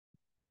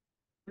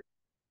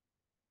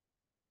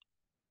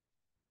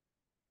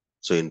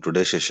So in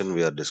today's session,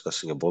 we are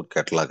discussing about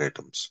catalog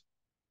items.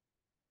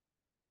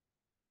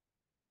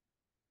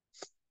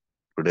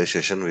 Today's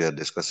session, we are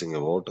discussing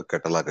about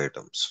catalog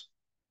items.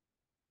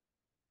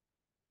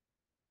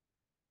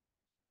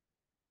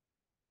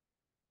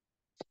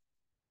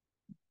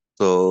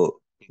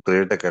 So to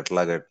create a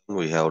catalog item,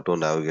 we have to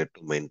navigate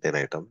to maintain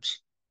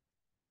items.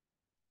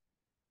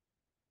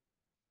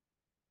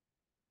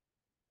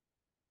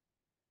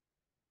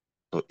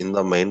 So in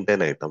the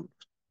maintain item,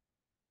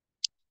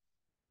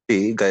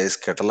 see guys,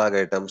 catalog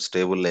items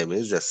table name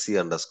is sc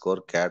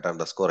underscore cat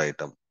underscore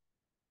item.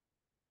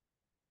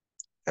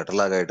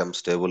 Catalog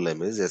items table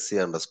name is sc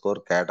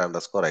underscore cat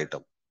underscore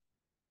item.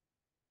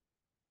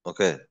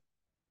 Okay.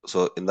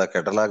 So in the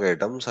catalog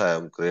items, I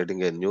am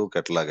creating a new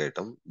catalog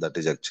item that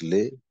is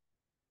actually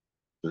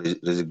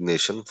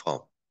resignation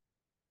form.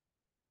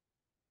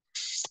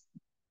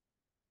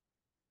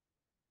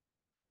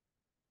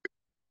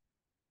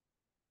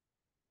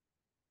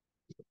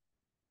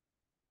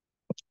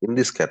 In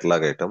this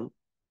catalog item,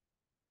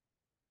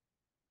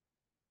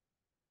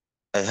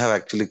 I have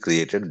actually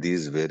created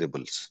these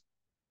variables.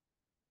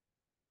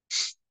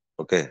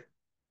 Okay.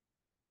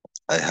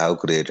 I have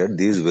created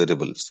these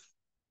variables.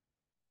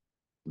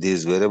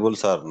 These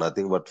variables are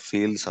nothing but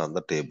fields on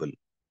the table.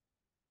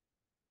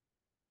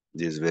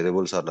 These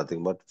variables are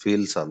nothing but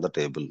fields on the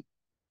table.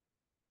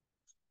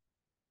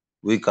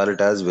 We call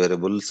it as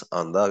variables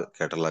on the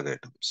catalog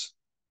items.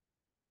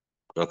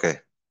 Okay.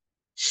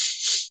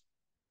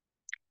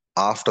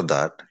 After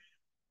that,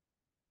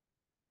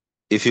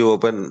 if you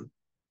open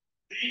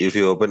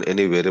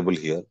any variable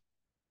here,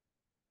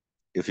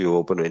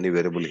 you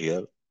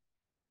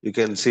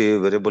can see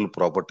variable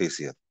properties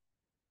here.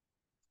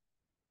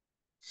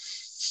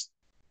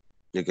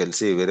 You can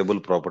see variable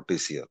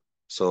properties here.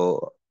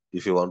 So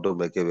if you want to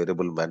make a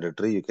variable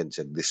mandatory, you can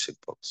check this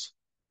checkbox.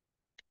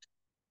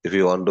 If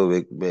you want to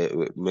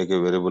make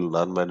a variable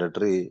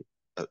non-mandatory,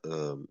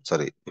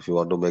 if you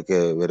want to make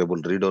a variable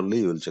read only,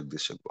 you will check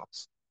this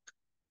checkbox.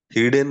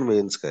 Hidden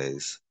means,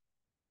 guys,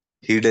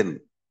 hidden.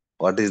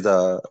 What is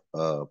the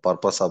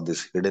purpose of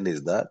this hidden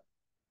is that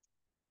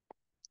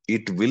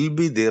it will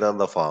be there on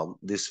the form.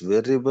 This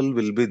variable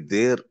will be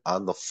there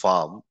on the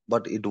form,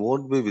 but it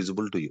won't be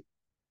visible to you.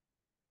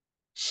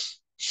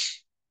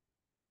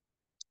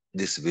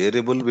 This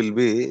variable will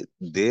be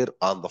there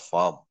on the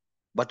form,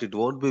 but it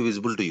won't be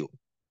visible to you.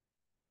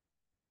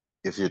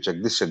 If you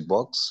check this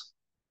checkbox,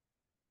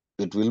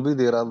 it will be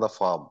there on the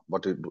form,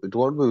 but it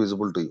won't be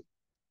visible to you.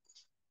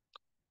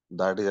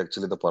 That is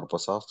actually the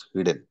purpose of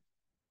hidden.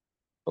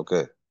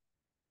 Okay.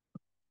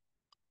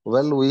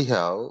 Well, we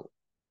have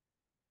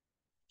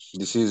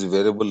this is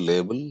variable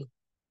label,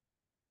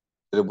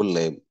 variable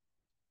name.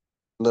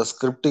 In the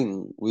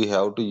scripting, we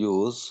have to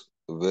use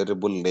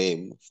variable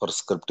name for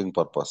scripting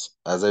purpose.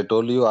 As I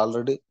told you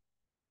already,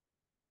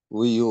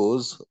 we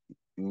use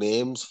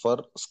names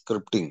for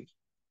scripting.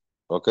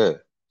 Okay.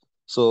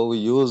 So we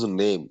use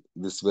name,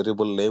 this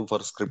variable name for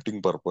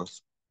scripting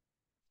purpose.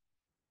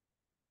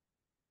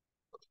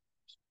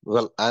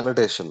 Well,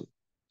 annotation.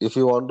 If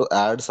you want to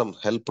add some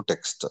help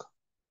text,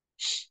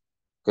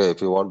 okay,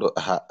 if you want to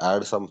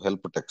add some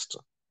help text,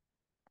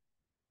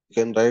 you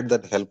can write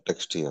that help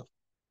text here.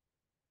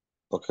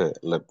 Okay,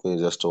 let me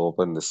just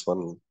open this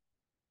one.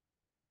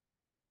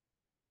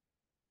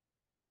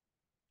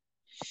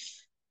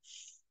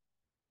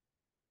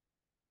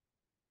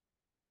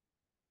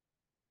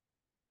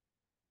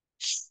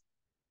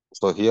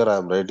 So here I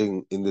am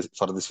writing in this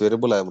for this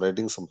variable I am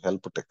writing some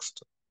help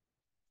text.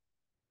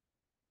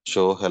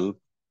 Show help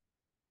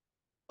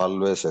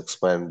always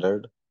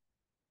expanded.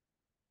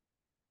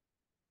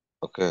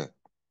 Okay.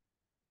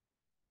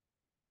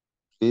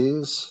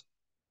 Please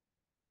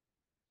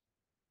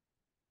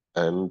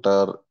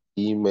enter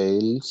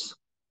emails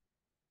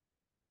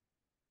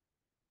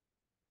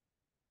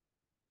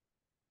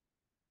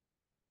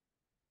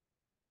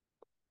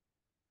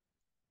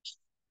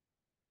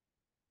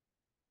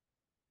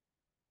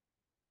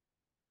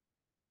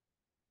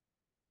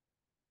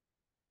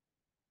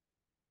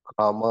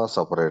comma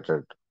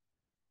separated.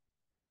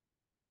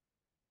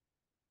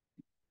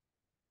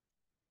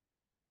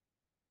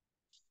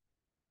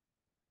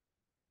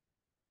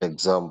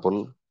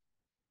 Example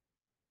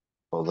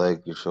Uday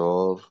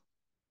Kishore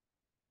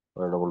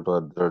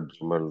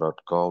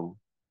 @gmail.com.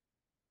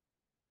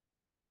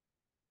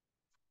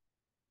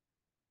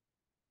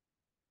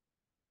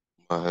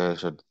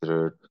 Mahesh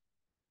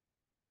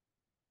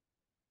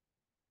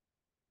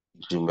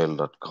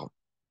 @gmail.com.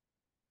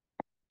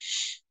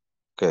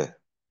 Okay.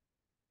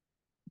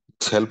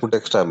 This help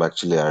text I'm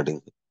actually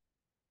adding.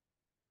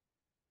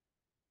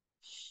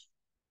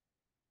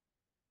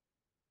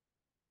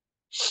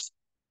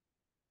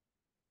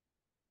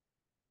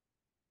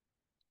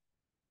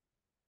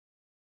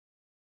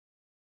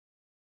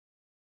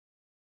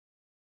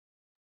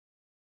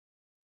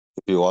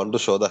 If you want to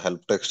show the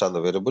help text on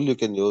the variable, you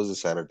can use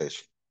this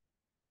annotation.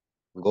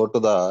 Go to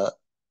the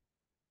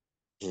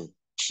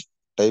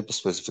type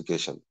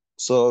specification.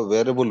 So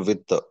variable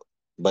width,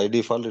 by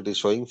default, it is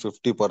showing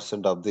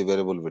 50% of the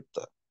variable width.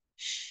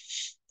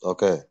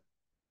 Okay.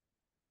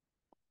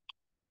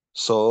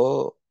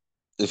 So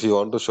if you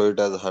want to show it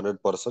as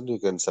 100%, you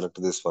can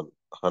select this one,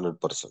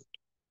 100%.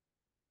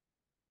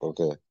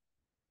 Okay,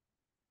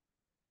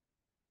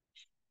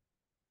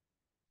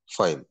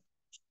 fine.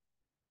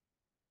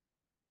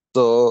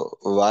 So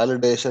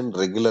validation,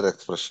 regular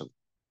expression.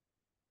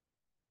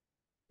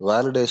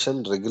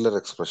 Validation, regular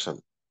expression.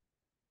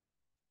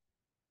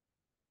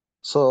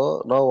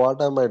 So now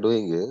what am I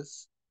doing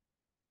is,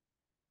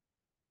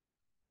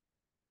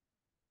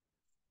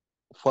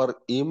 for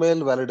email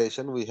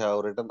validation, we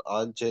have written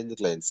on change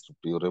client script.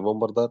 You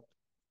remember that?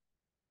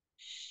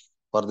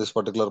 For this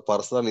particular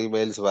personal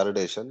emails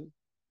validation,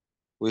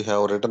 we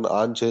have written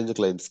on change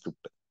client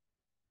script.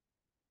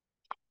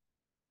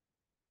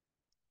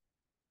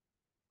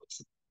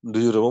 Do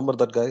you remember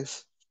that,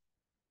 guys?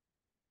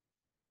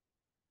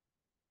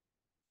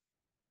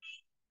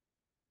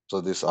 So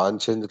this on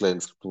change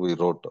client script we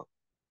wrote.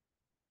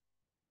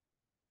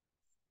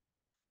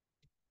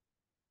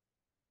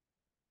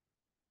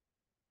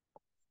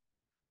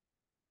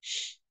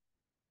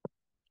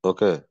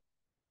 Okay.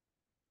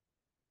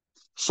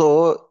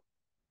 So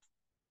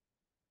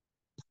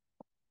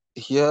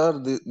here,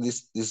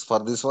 this for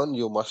this one,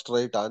 you must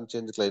write on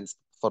change client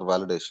script for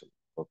validation.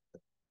 Okay.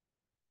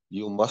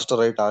 You must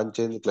write on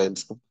change client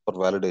script for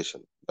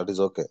validation. That is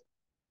okay.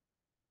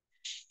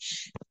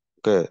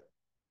 Okay.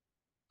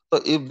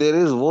 So if there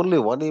is only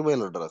one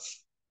email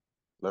address,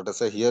 let us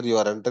say here you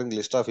are entering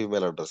list of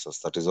email addresses.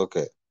 That is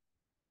okay.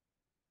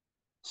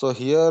 So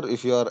here,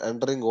 if you are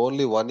entering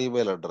only one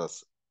email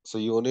address, so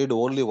you need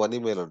only one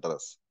email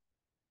address.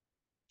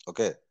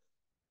 Okay.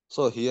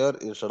 So here,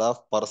 instead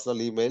of personal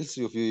emails,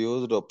 if you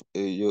used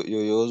you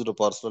used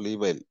personal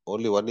email,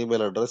 only one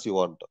email address you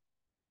want.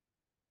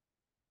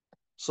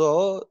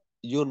 So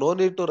you no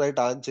need to write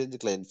on change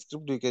client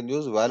script. You can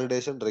use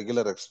validation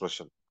regular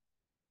expression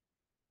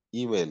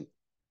email.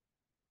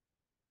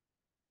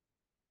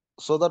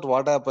 So that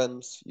what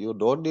happens? You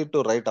don't need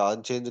to write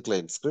on change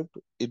client script.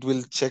 It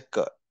will check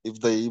if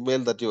the email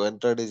that you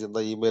entered is in the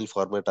email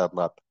format or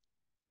not.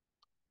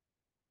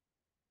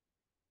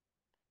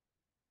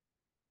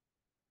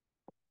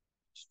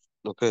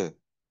 Okay.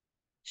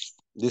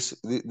 This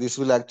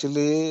will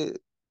actually,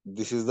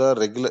 this is the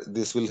regular,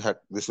 this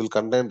will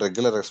contain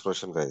regular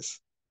expression, guys.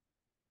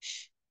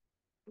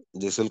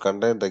 This will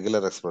contain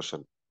regular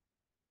expression.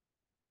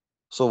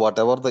 So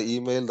whatever the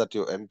email that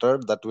you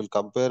entered, that will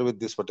compare with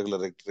this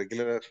particular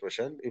regular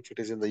expression. If it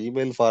is in the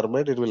email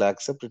format, it will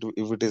accept it.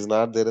 If it is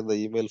not there in the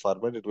email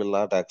format, it will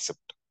not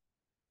accept.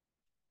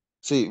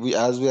 See,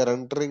 as we are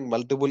entering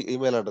multiple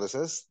email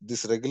addresses,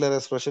 this regular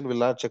expression will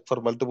not check for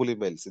multiple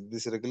emails.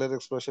 This regular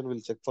expression will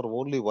check for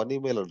only one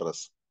email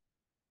address.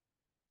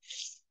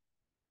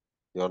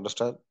 You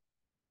understand?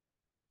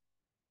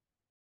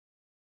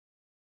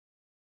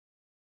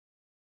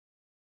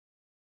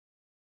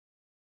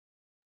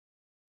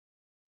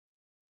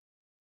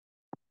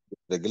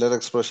 Regular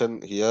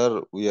expression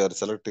here we are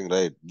selecting,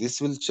 right? This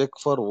will check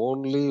for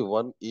only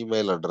one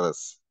email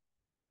address.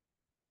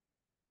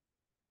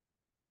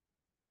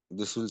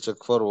 This will check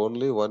for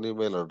only one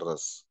email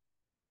address.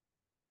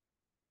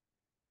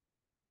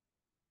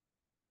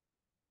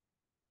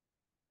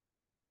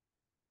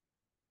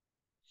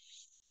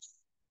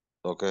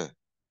 Okay.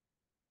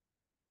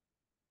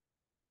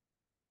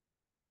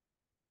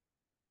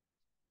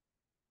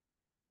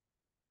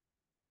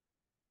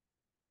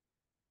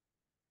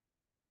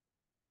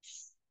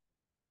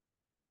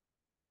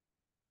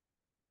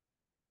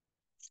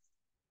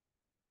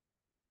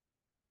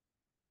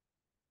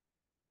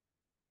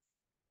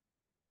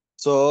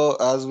 So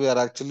as we are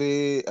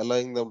actually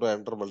allowing them to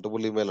enter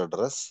multiple email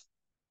address,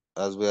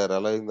 as we are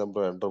allowing them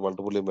to enter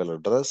multiple email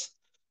address,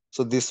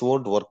 so this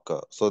won't work.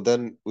 So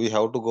then we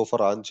have to go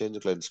for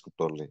unchanged client script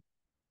only.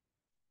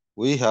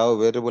 We have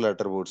variable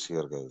attributes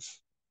here, guys.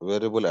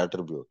 Variable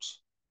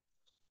attributes.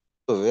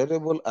 So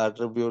variable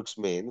attributes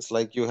means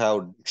like you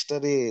have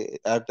dictionary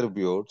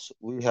attributes,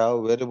 we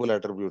have variable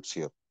attributes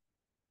here.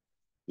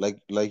 Like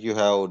you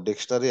have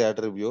dictionary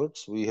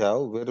attributes, we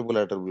have variable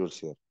attributes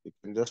here. You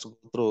can just go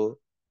through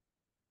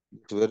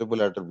this variable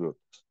attribute.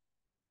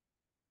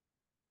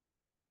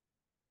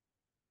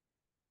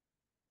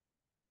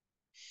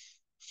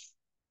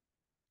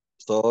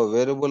 So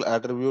variable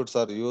attributes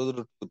are used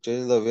to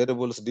change the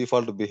variable's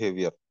default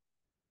behavior.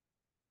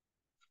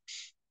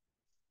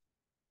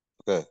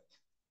 Okay.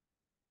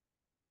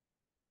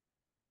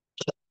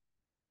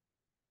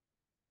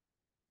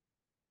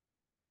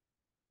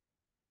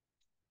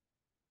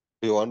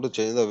 If you want to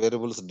change the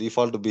variable's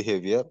default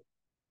behavior,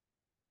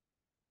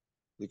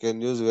 you can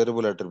use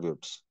variable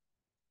attributes.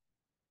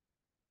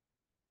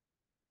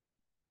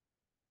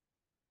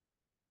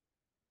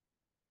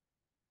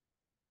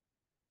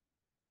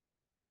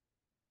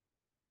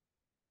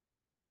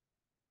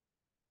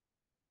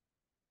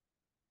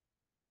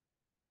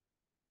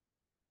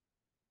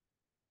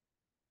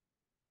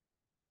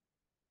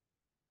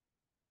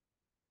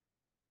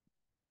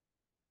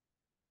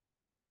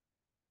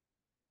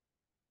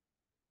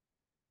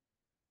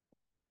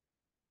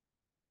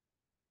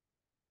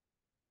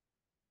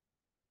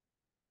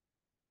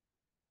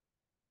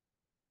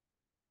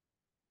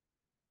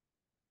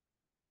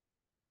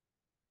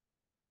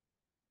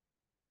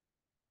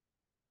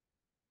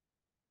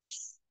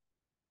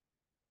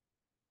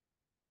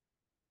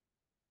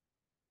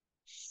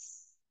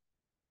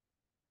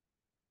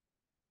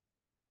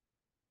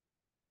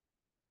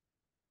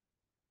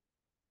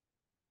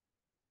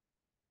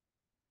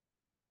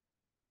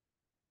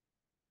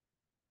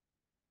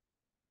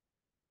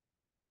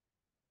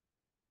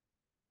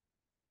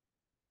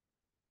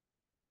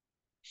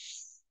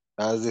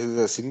 As this is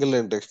a single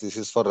line text, this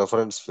is for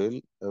reference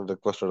field and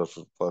requested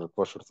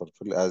for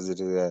field. As it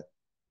is a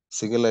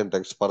single line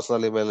text,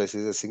 personal email is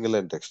a single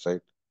line text,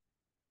 right?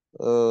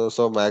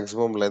 So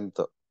maximum length,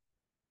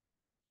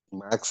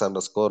 max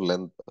underscore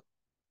length,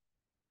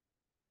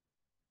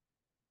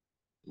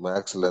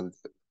 max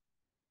length,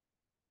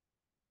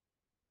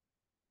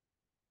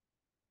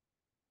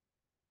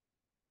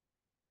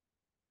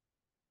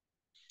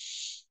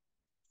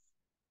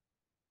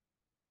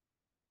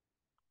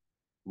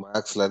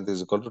 max length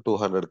is equal to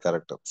 200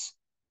 characters.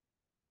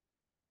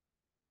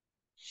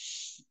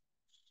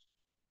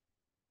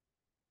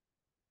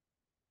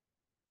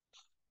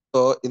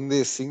 So in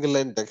the single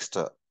line text,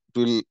 it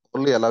will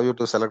only allow you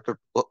to select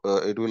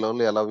it will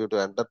only allow you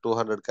to enter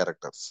 200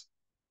 characters.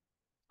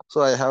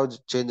 So I have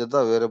changed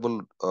the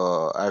variable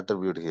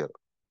attribute here.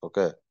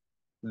 Okay.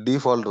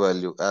 Default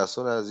value. As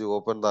soon as you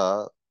open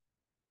the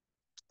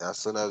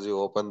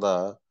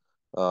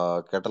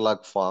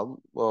catalog form,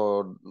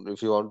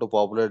 if you want to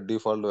populate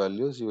default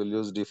values, you will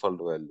use default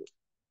value.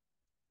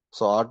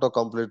 So auto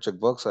complete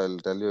checkbox, I'll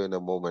tell you in a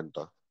moment.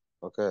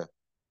 Okay.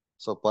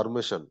 So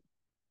permission.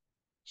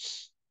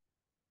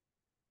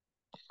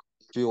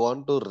 If you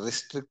want to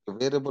restrict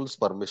variables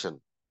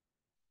permission,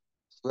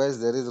 guys,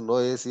 there is no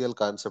ACL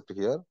concept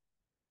here.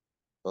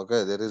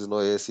 Okay, there is no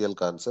ACL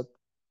concept.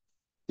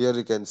 Here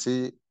you can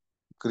see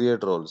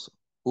create roles.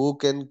 Who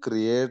can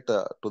create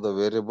to the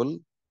variable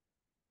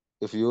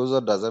if user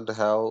doesn't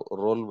have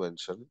role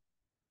mentioned?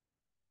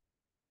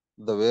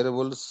 The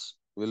variables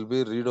will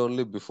be read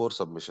only before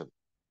submission.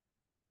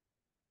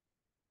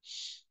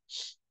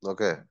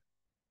 Okay,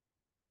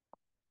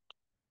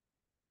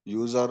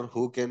 user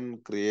who can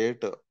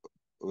create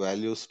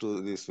values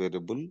to this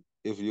variable.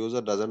 If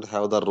user doesn't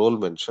have the role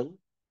mentioned,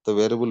 the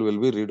variable will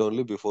be read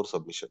only before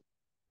submission.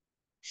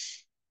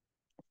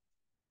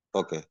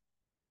 Okay,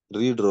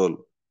 read role.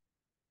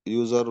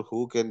 User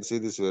who can see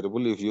this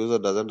variable. If user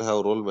doesn't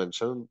have role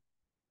mentioned,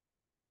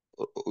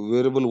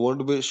 variable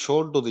won't be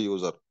shown to the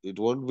user. It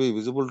won't be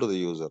visible to the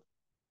user.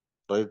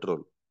 Right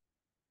role.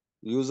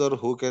 User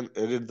who can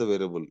edit the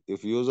variable.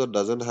 If user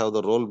doesn't have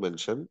the role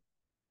mentioned,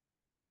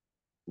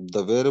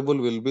 the variable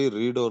will be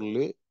read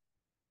only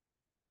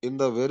in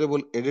the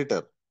variable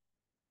editor.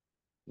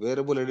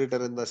 Variable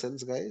editor in the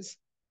sense, guys,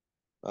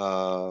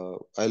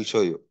 I'll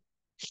show you.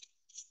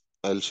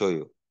 I'll show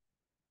you.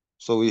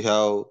 So we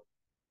have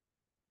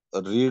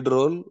a read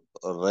role,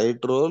 a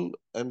write role,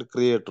 and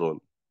create role.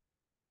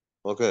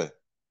 Okay.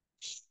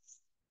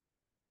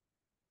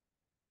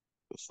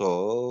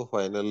 So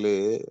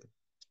finally,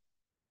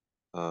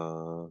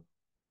 uh,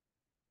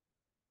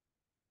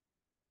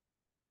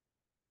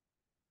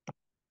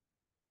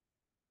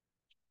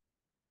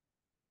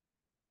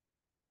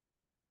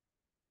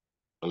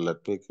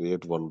 let me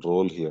create one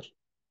role here.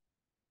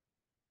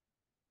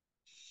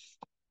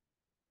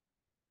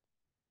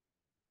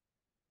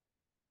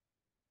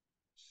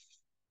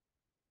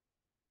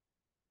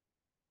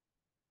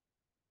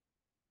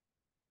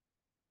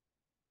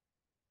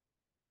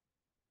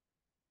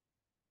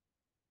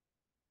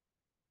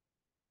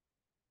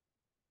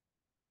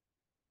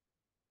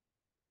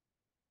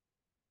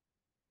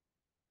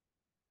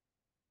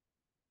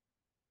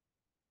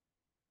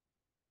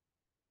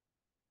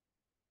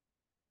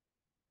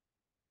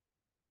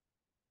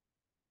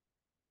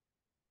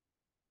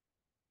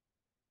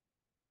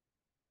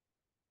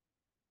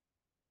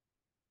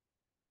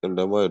 In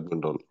demo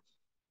admin role.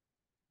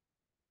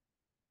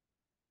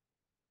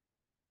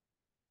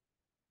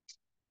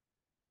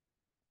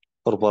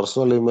 For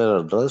personal email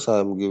address, I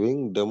am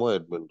giving demo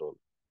admin role.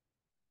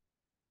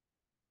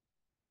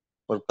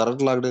 But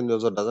current logged in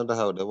user doesn't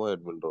have demo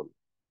admin role.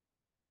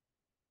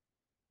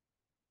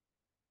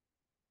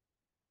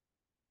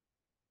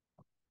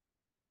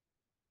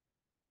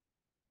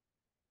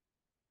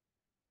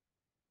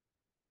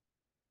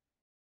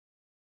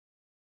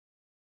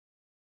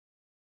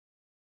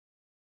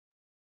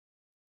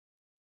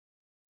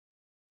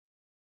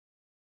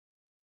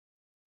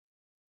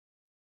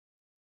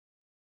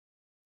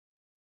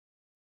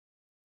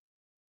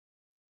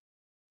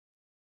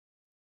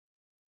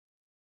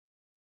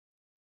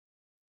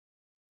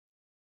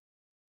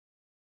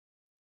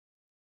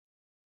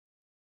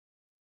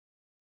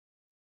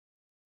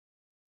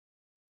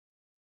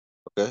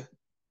 Okay.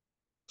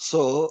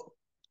 So,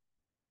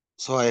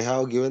 so I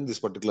have given this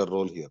particular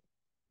role here.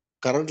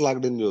 Current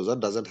logged in user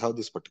doesn't have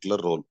this particular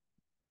role.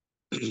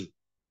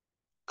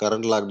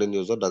 Current logged in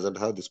user doesn't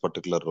have this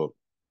particular role.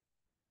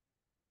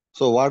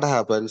 So what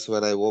happens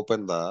when I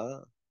open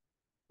the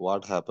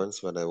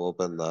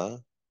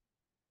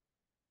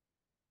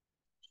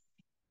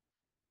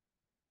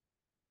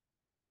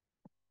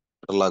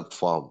catalog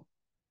form?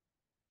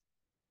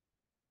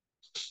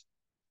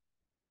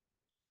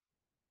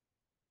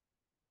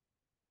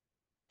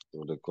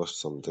 Request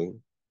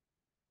something,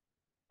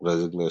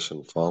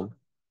 resignation form.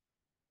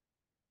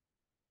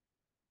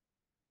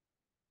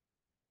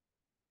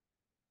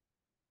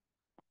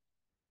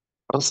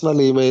 Personal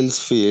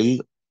emails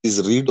field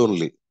is read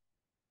only.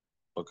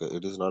 Okay,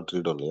 it is not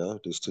read only, yeah?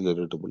 It is still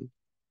editable.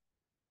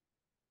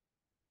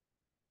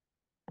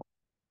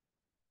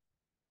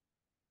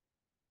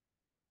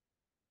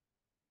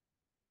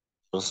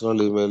 Personal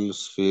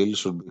emails field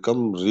should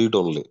become read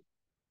only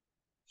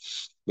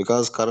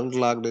because current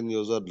logged in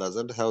user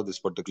doesn't have this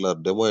particular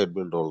demo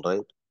admin role,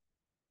 right?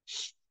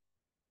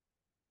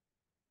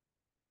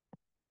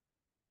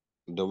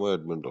 Demo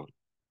admin role.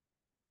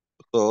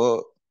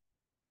 So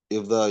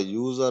if the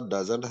user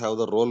doesn't have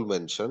the role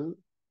mentioned,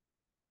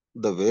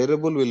 the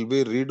variable will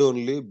be read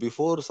only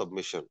before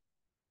submission.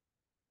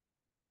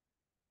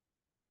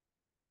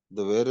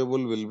 The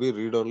variable will be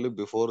read only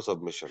before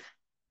submission.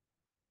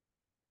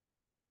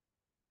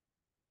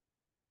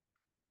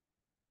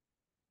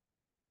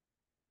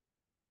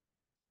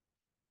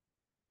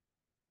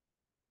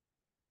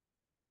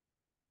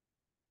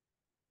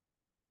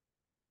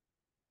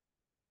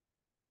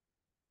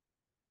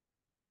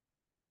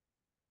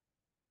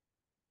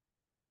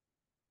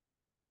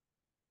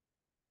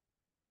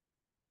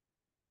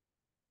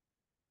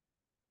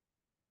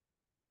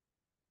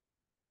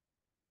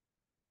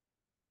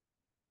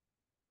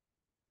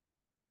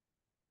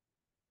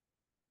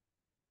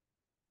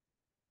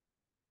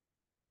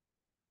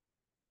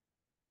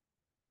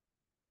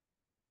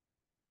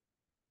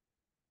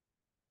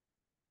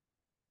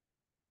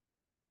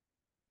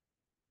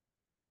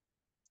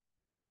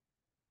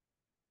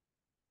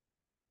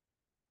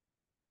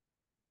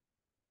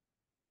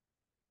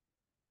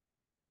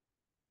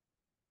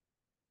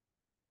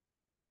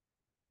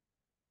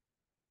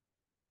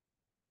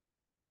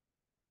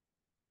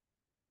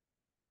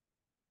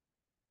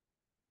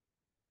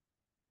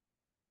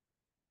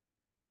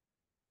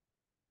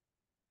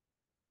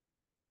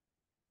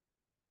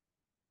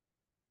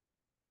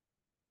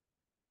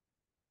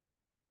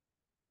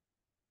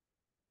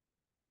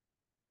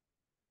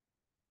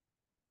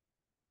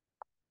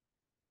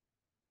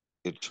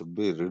 It should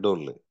be read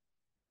only.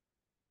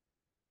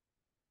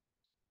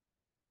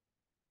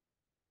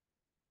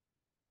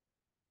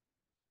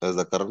 As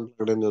the current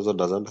logged in user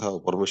doesn't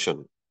have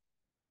permission.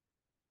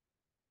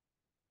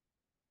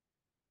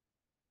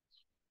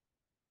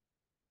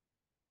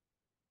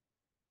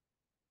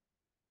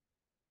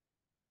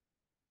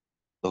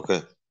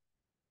 Okay.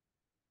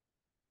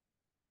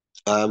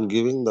 I am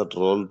giving that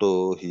role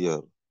to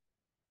here.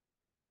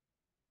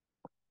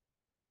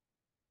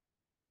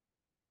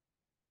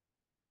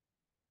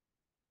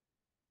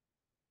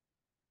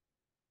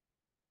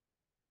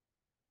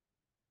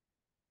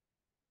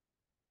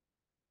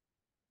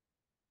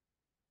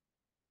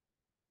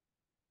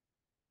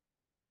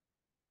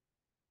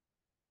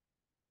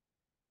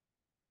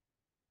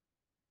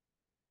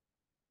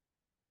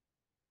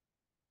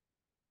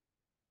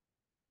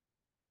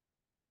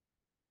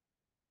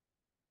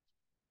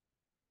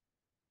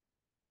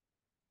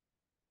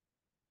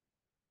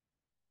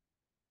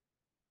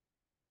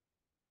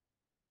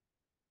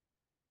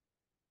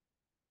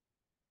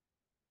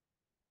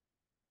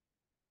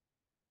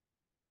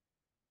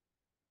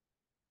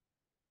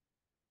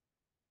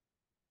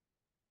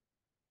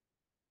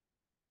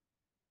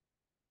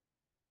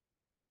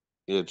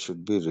 It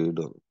should be read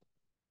only.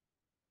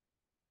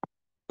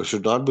 It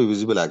should not be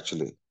visible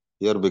actually.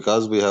 Here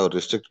because we have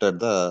restricted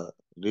the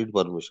read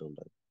permission.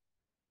 Right?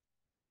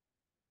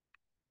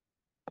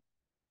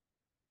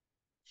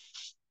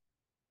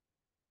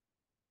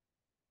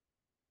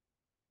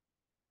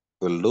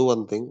 We'll do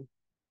one thing.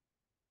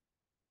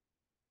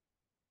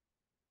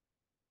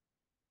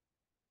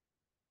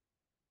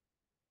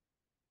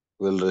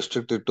 We'll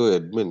restrict it to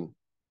admin.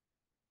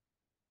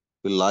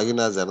 We'll log in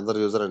as another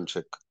user and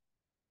check.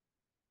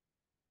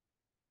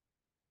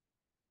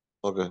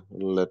 Okay,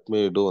 let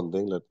me do one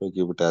thing. Let me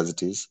keep it as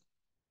it is.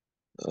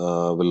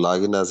 We'll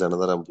log in as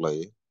another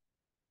employee.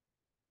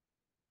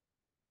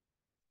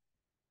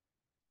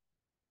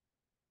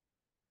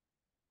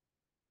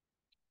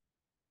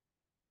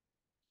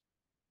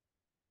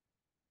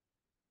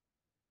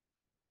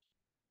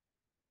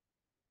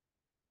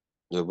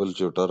 Able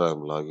tutor,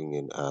 I'm logging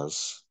in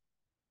as.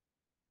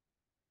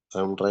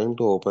 I'm trying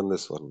to open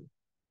this one.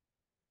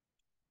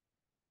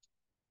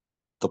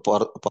 The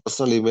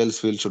personal emails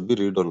field should be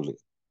read only.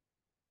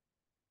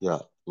 Yeah,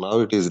 now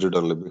it is read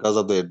only because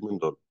of the admin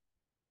role.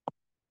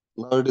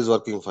 Now it is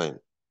working fine.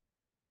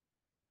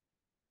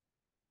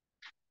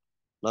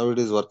 Now it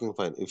is working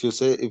fine. If you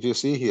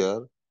see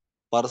here,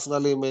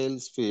 personal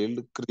emails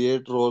field,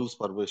 create roles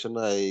permission,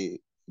 I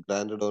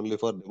granted only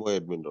for demo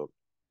admin role.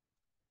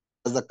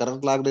 As the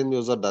current logged in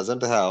user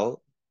doesn't have,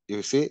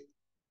 you see,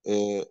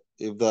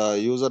 if the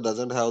user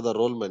doesn't have the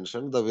role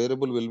mentioned, the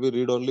variable will be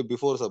read only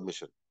before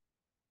submission.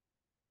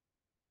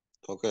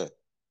 Okay.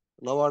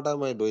 Now what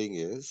am I doing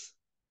is,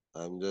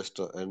 I'm just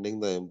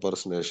ending the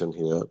impersonation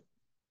here.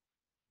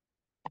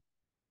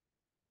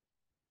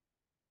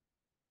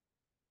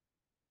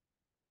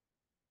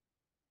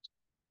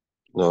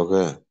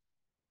 Okay.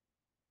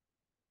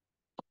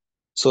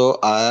 So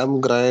I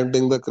am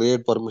granting the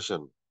create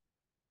permission.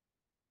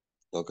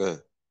 Okay.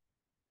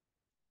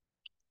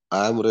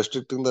 I am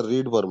restricting the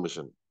read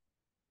permission.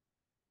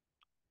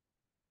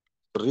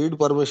 Read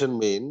permission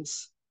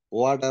means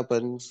what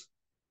happens?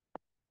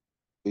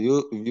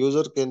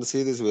 User can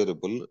see this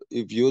variable.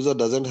 If user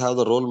doesn't have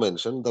the role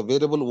mentioned, the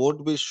variable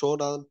won't be shown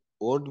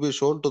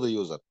to the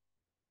user.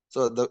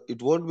 So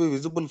it won't be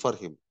visible for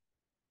him.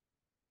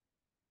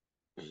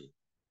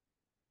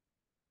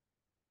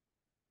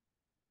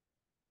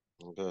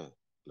 Okay,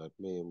 let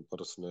me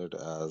impersonate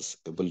as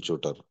able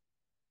tutor.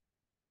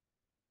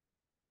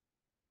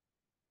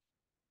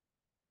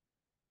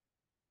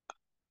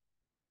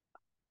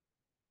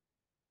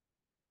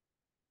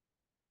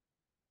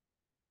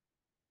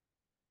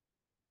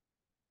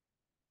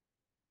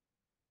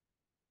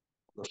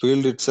 The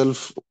field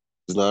itself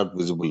is not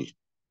visible.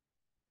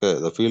 Okay,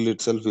 the field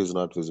itself is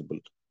not visible.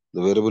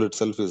 The variable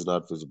itself is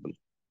not visible.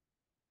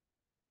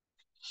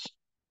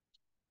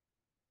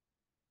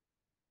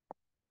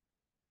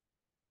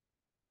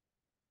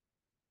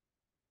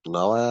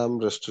 Now I am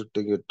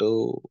restricting it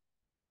to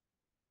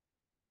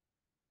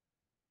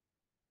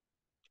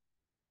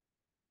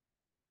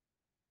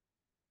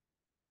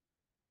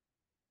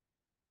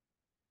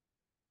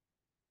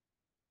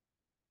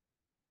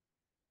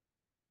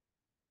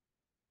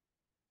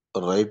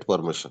write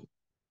permission.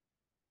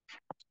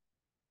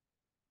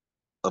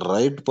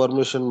 Write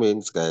permission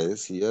means,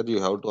 guys, here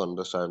you have to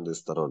understand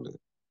this thoroughly.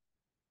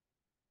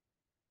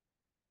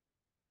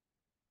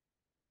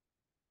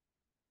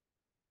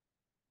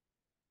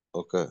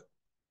 Okay.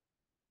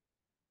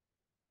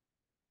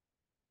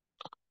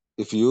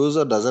 If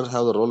user doesn't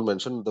have the role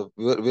mentioned, the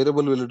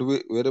variable will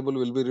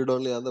be read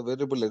only on the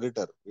variable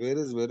editor. Where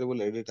is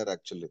variable editor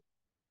actually?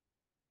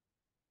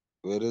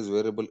 Where is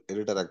variable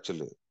editor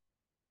actually?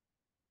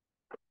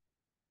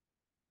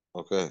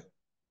 Okay.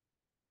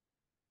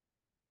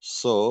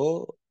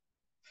 So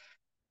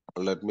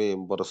let me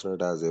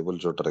impersonate as able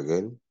tutor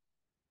again.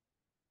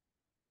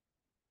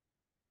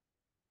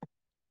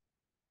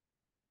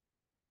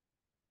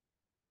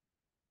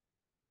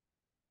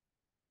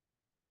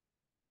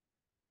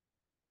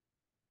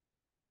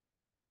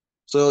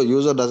 So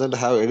user doesn't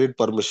have edit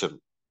permission.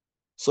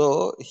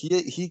 So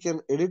he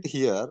can edit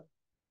here,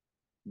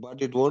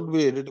 but it won't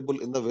be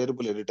editable in the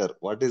variable editor.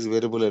 What is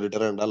variable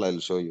editor and all? I'll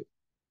show you.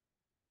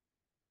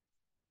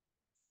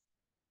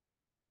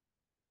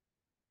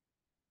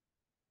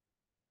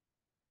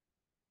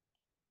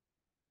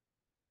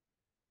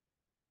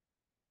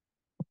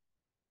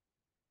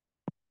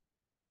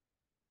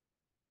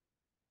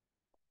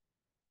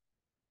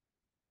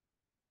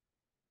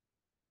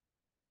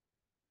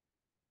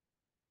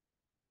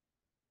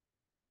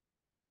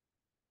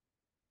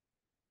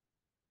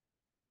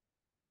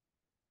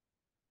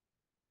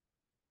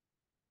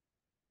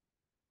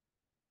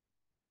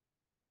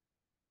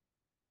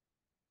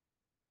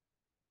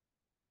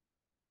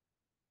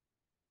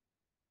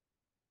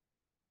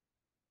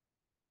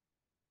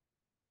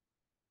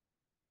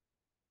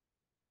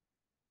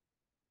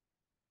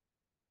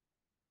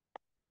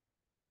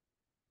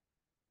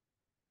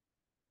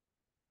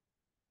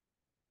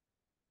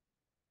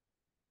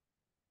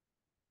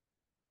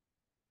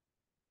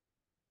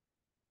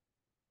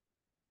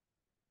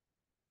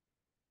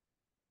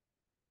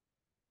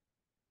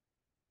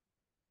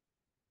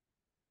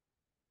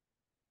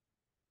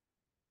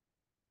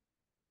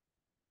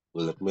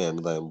 Let me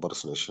end the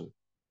impersonation.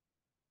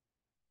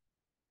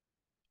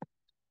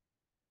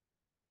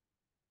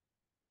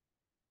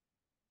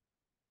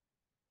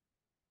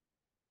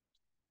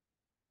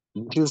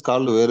 This is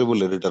called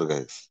variable editor,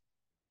 guys.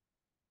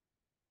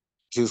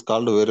 This is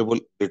called variable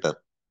editor.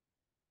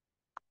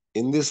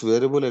 In this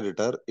variable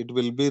editor, it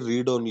will be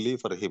read only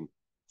for him,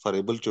 for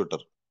able tutor.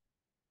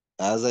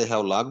 As I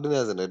have logged in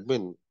as an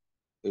admin,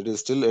 it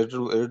is still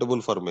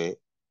editable for me.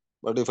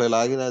 But if I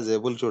log in as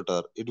able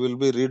tutor, it will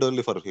be read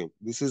only for him.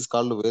 This is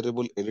called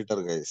variable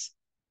editor, guys.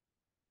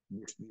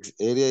 This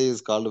area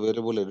is called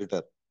variable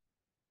editor.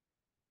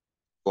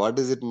 What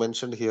is it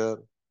mentioned here?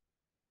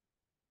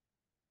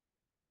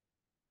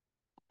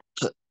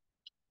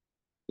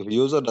 If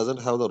user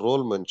doesn't have the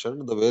role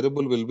mentioned, the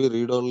variable will be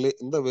read only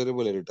in the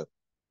variable editor.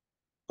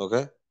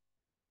 Okay.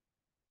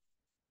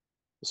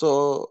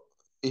 So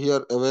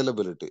here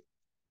availability.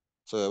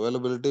 So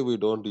availability, we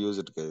don't use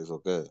it, guys.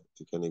 Okay.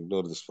 You can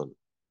ignore this one.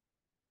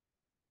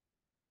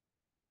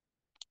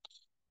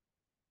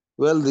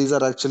 Well, these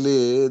are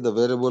actually the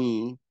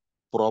variable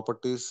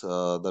properties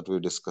that we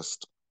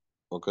discussed.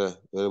 Okay.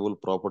 Variable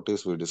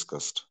properties we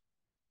discussed.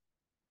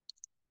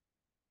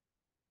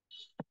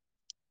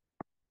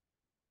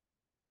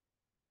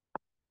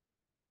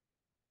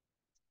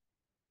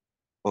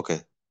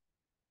 Okay.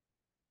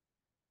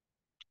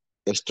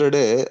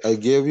 Yesterday, I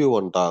gave you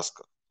one task.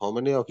 How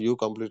many of you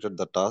completed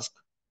the task?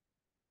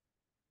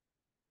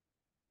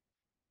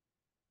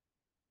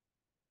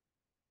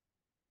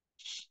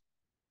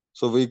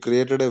 So we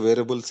created a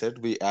variable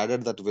set. We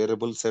added that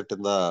variable set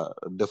in the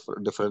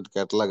different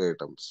catalog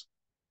items.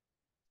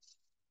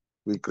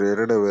 We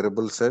created a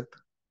variable set.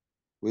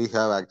 We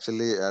have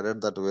actually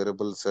added that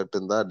variable set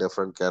in the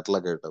different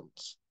catalog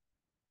items.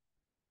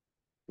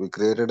 We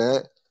created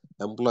a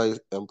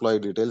employee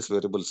details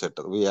variable set.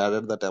 We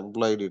added that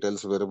employee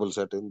details variable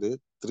set in the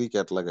three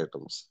catalog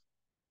items.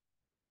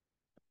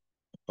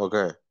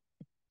 Okay.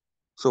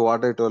 So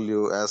what I told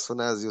you, as soon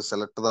as you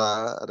select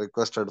the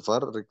requested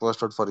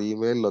for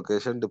email,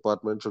 location,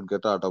 department should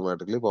get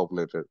automatically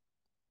populated.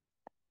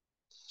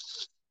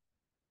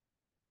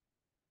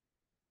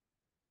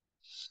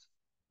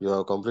 You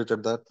have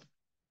completed that.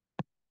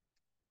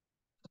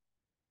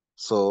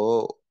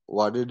 So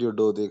what did you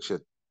do, Dikshit?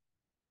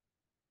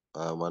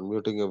 I am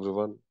unmuting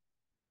everyone.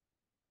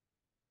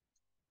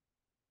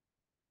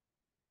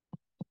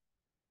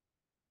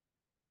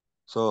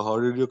 So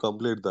how did you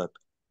complete that?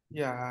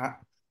 Yeah,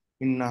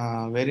 in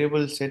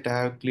variable set, I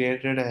have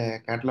created a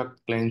catalog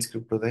client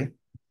script today.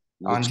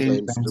 On Which change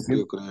client client script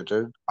you script.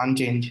 created? On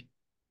change,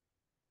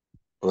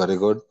 Very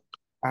good.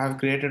 I have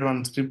created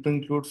one script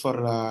include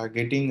for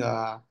getting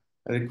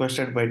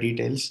requested by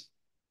details,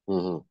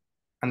 Mm-hmm.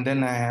 and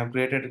then I have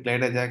created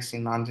glide ajax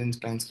in on change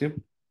client script,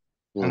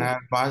 and I Mm.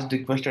 have passed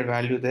requested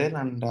value there,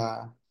 and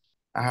I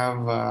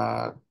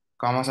have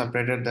comma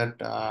separated that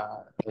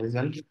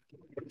result.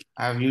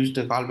 I have used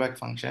the callback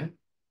function.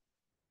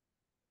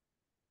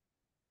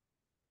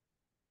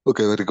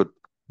 Okay, very good.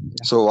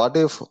 So what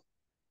if,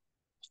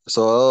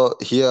 so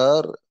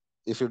here,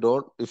 if you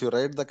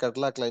write the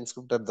catalog line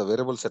script at the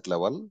variable set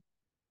level,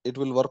 it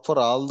will work for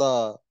all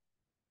the,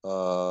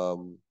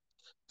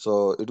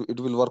 it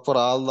will work for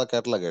all the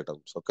catalog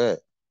items. Okay.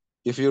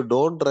 If you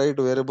don't write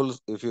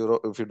variables, if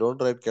you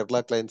don't write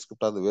catalog client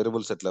script on the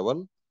variable set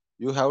level,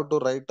 you have to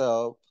write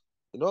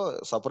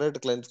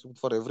separate client script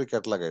for every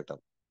catalog item.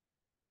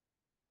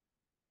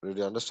 Did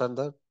you understand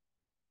that?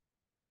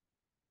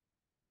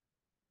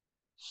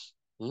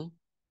 Hmm?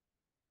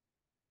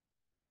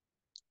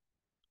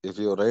 If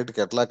you write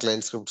catalog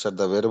client scripts at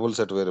the variable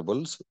set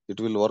variables,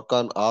 it will work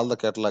on all the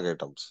catalog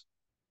items.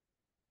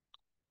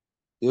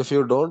 If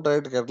you don't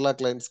write catalog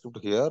client script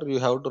here, you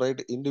have to write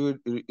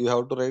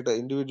a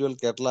individual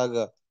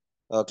catalog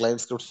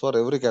client scripts for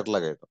every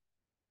catalog item.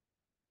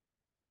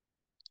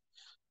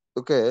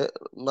 Okay,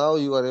 now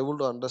you are able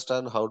to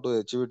understand how to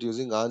achieve it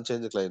using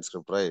on-change client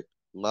script, right?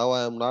 Now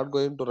I am not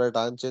going to write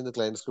on-change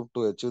client script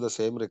to achieve the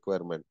same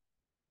requirement.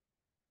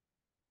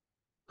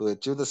 To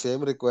achieve the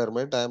same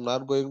requirement, I am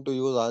not going to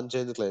use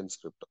on-change client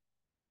script.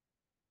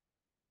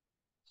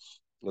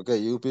 Okay,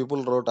 you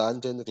people wrote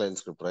on-change client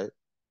script, right?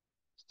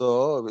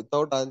 So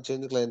without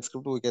on-change client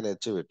script, we can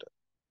achieve it.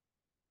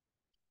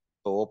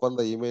 So open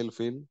the email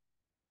field,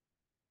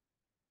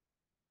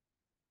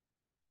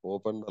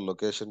 open the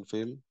location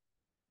field,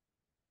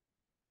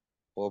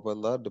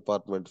 open the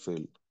department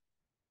field.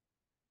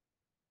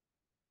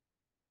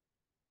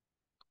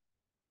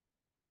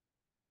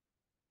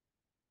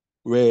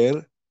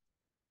 Where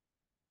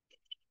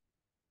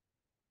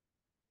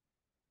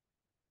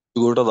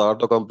you go to the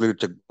autocomplete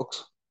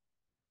checkbox,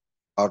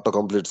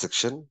 autocomplete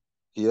section.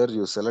 Here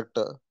you select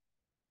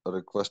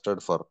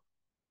requested for.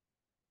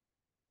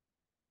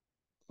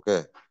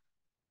 Okay,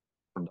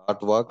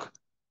 dot work,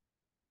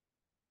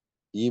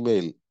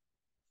 email,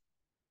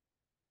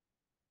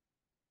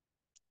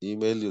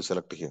 email you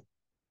select here.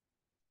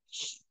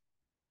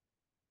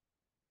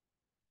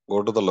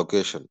 Go to the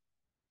location,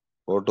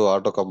 go to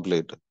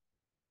autocomplete,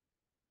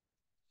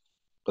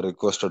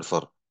 requested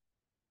for.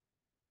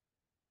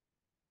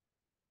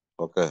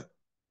 Okay,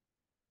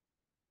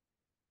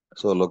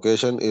 so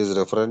location is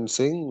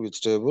referencing which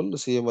table?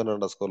 CMN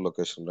underscore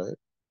location, right?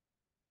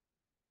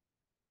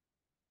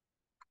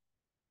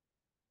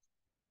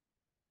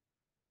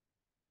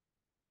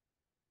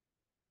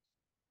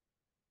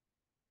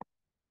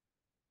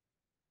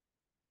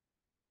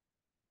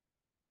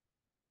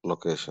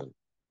 Location.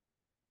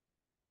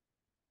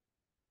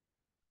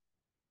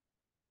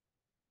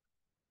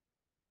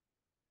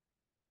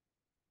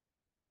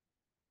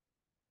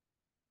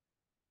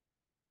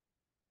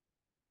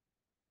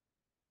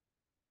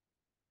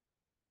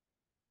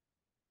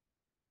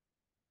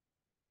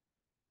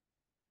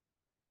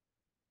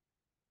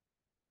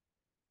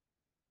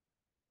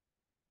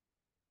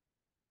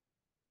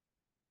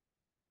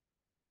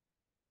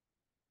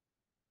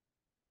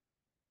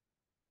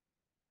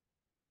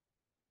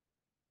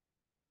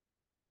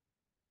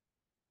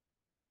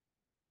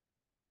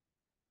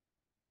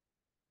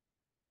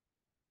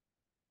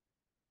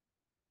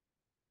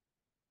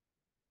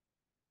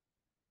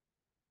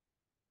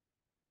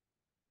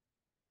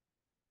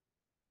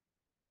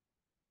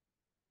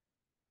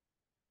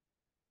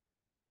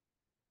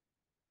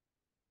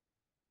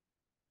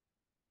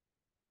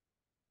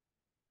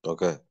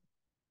 Okay.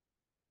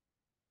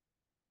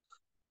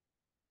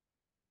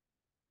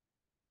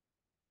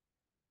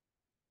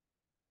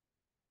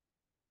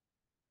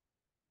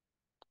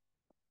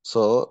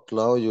 So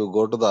now you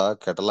go to the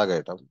catalog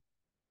item.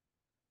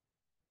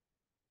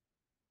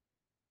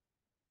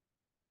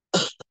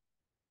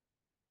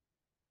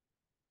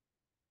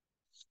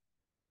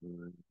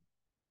 Mm.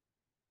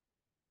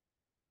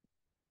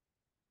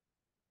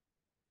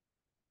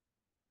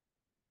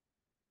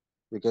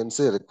 You can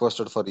see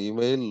requested for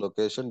email,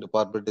 location,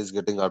 department is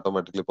getting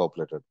automatically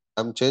populated.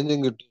 I'm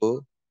changing it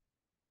to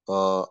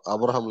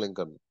Abraham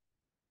Lincoln.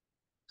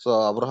 So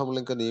Abraham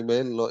Lincoln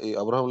email, no,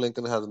 Abraham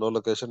Lincoln has no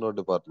location, no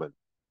department.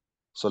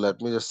 So let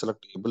me just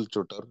select able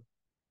tutor.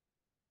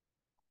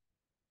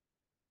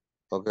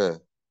 Okay.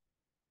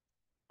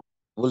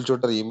 Able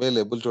tutor email,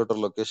 able tutor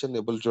location,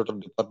 able tutor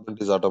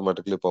department is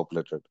automatically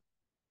populated.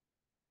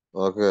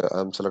 Okay.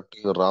 I'm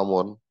selecting Ram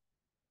one.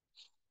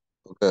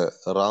 Okay,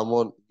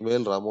 Ramon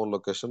email, Ramon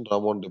location,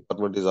 Ramon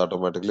department is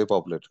automatically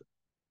populated.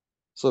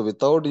 So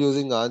without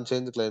using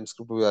on-change client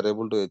script, we are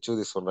able to achieve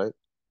this one, right?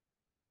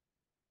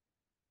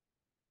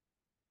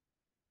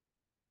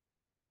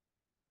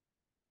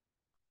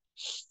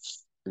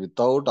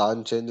 Without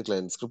on-change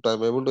client script,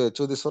 I'm able to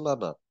achieve this one or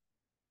not?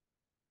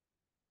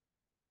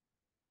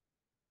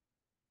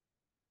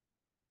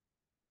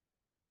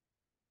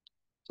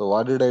 So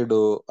what did I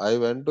do? I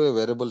went to a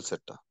variable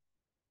set.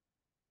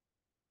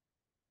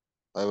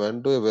 I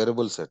went to a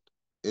variable set.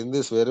 In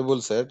this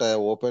variable set, I have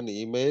opened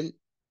email,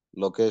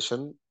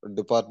 location,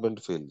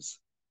 department fields.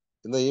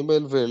 In the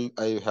email field,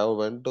 I have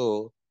gone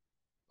to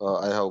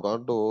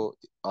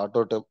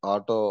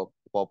auto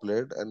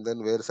populate, and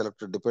then where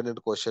selected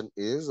dependent question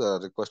is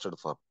requested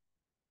for.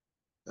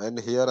 And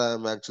here I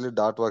am actually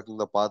dot working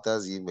the path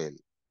as email.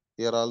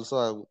 Here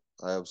also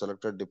I have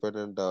selected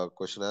dependent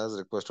question as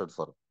requested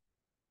for.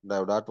 And I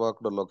have dot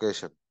worked the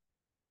location.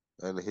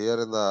 And here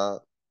in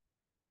the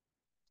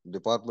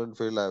department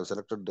field, I have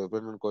selected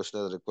dependent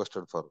question as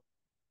requested for.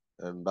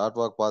 And dot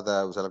work path I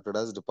have selected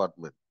as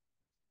department.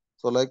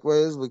 So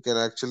likewise, we can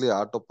actually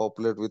auto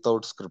populate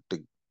without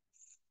scripting.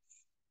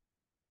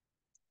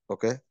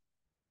 Okay,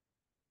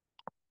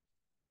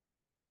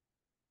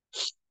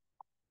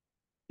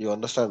 you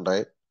understand,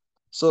 right?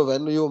 So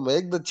when you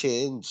make the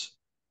change,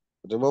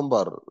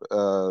 remember,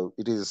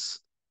 it is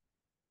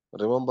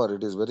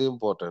very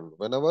important.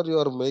 Whenever you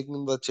are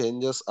making the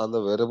changes on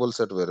the variable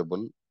set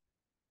variable,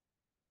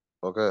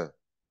 okay,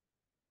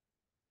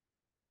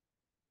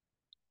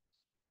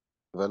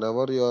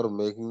 whenever you are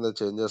making the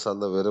changes on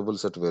the variable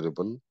set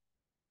variable,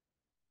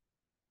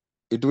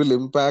 it will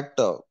impact,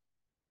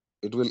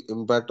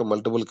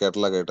 multiple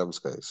catalog items,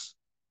 guys.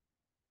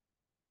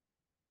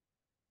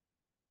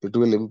 It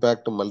will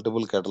impact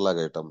multiple catalog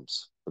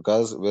items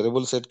because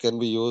variable set can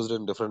be used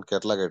in different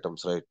catalog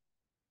items, right?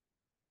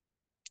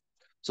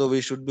 So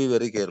we should be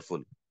very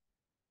careful.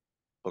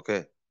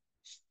 Okay.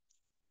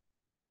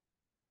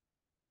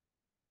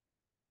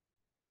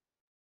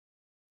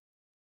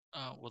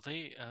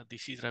 Uday,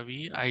 this is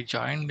Ravi. I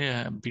joined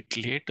a bit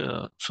late.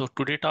 So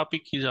today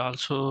topic is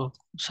also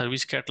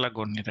service catalog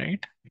only,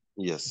 right?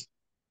 Yes.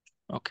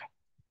 Okay.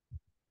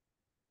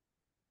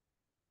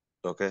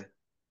 Okay.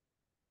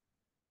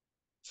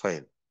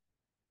 Fine.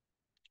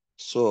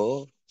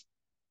 So,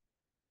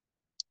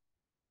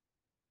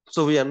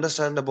 we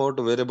understand about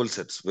variable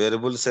sets.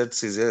 Variable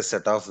sets is a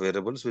set of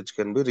variables which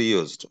can be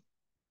reused.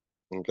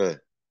 Okay.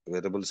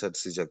 Variable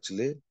sets is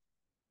actually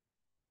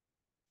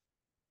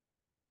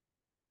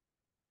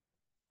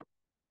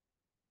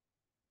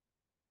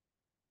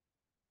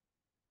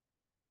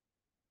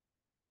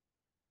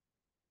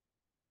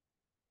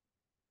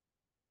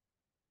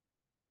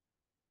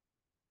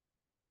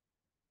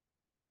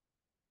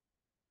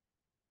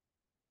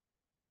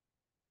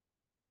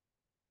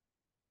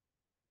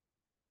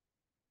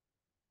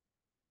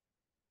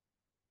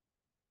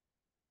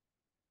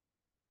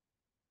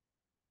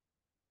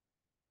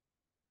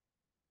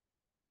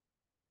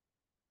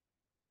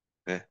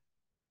okay.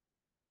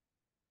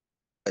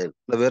 Fine.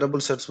 The variable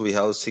sets we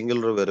have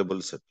single row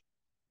variable set.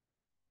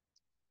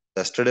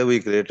 Yesterday we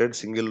created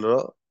single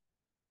row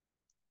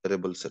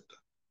variable set.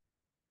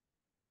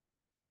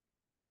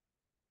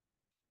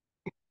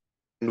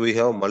 And we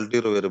have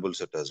multi-row variable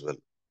set as well.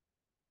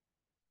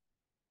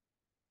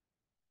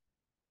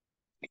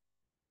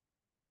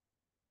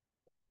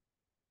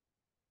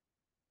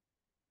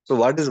 So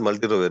what is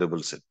multi-row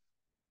variable set?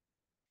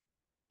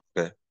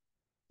 Okay.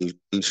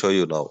 We'll show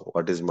you now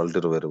what is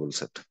multi-row variable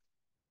set.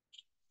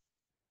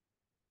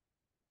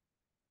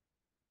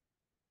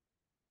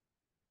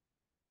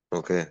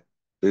 Okay.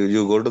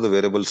 You go to the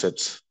variable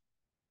sets.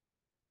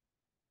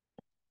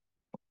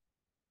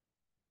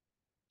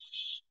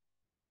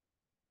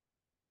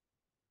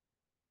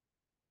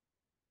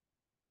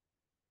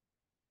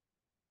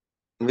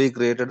 We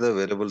created the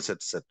variable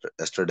set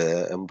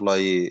yesterday,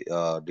 employee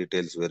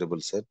details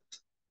variable set.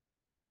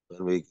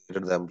 When we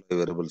created the employee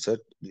variable set,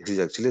 this is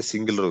actually a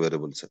single row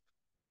variable set.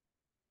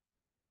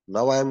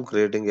 Now I am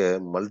creating a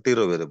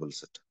multi-row variable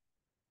set.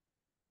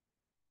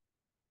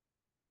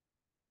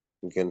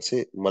 You can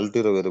see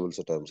multi-row variable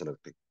set I am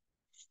selecting.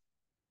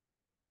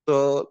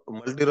 So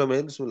multi-row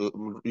means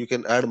you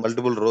can add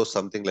multiple rows,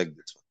 something like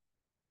this one.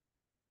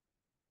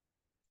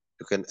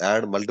 You can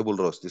add multiple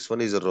rows. This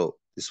one is a row.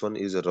 This one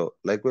is a row.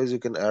 Likewise, you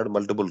can add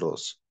multiple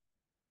rows.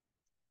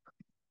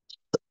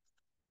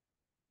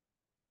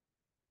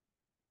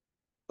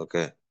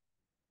 Okay.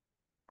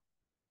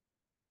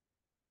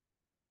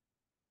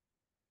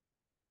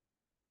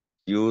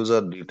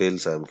 User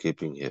details I am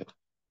keeping here.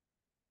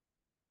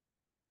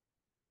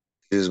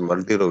 This is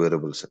multi-row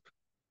variable set.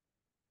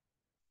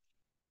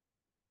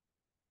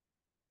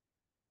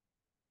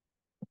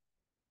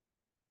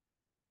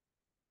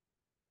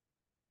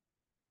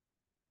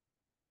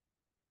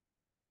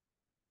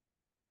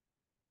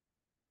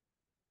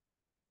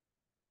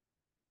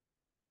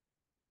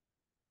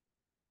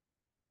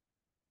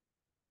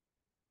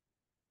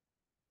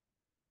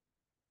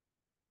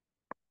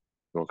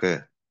 Okay.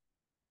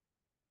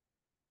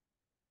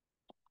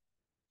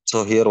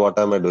 So here what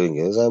am I doing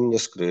is I'm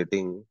just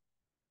creating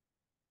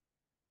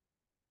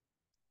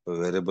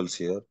variables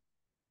here.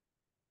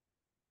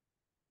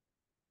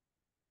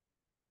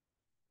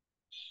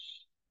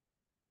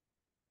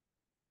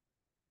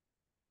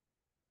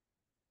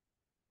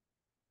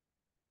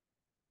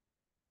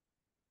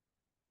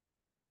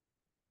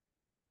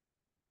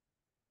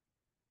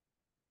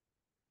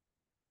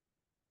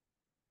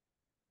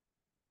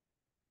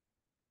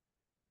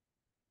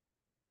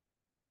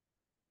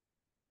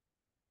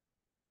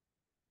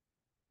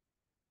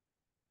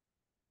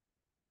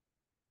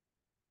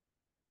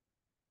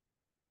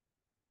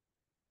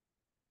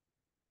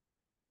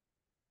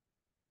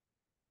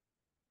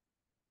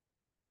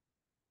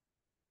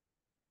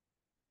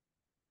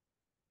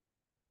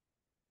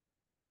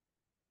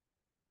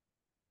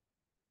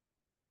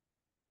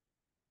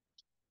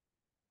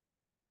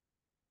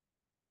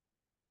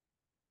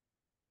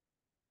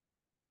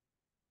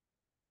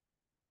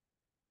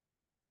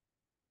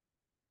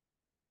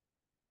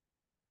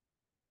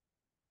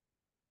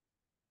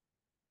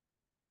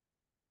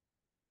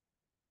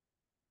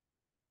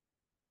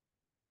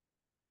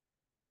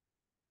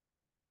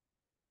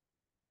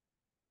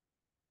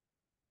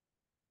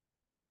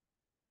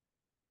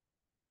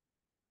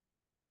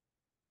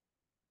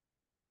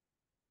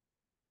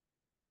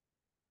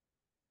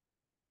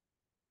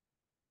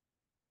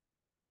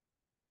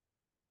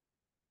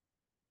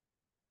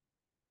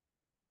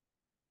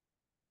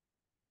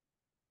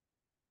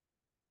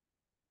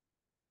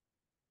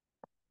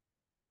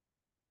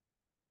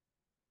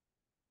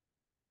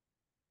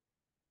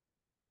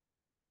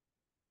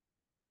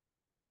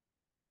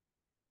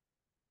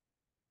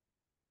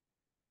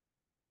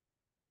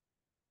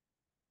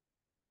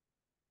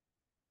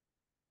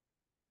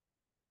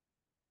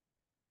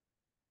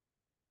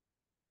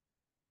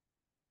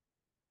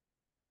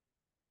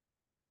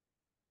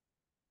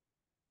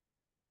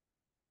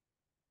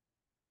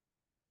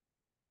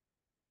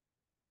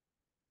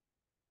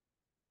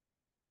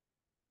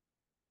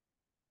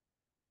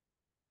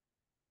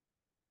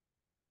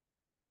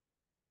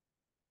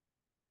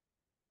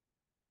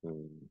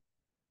 Hmm,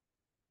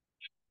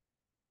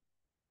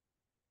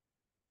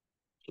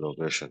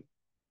 Location,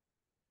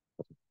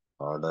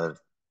 order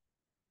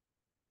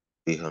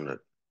 300.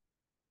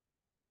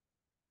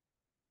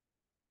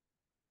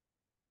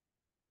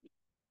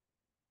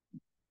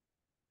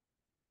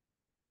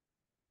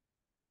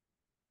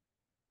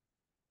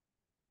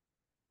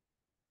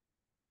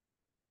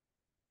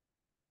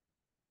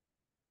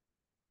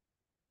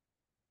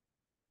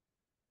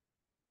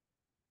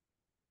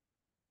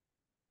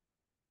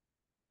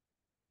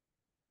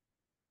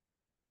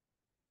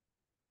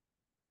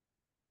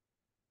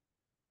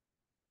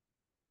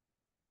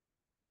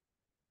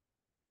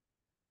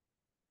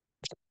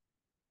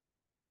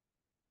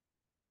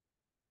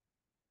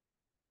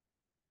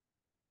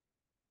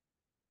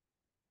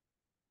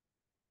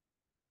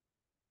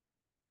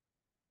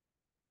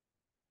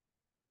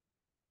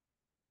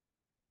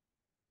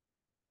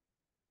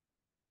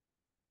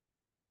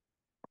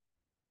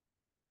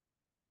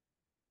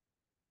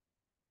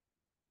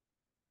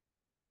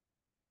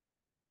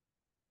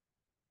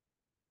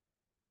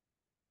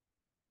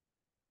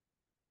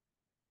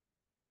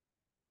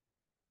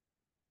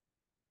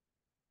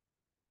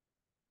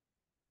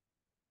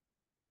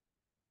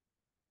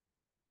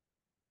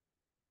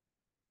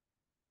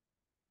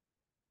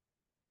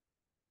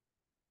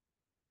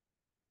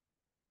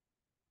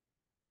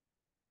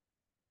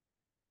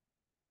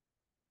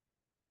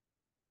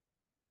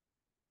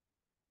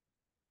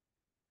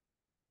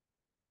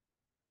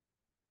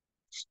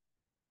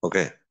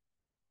 Okay.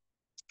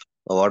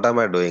 Now what am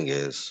I doing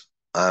is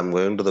I'm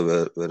going to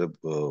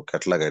the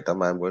catalog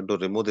item. I'm going to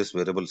remove this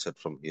variable set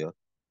from here.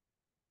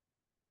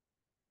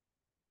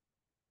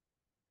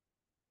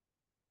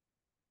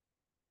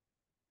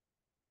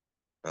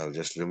 I'll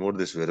just remove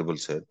this variable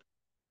set.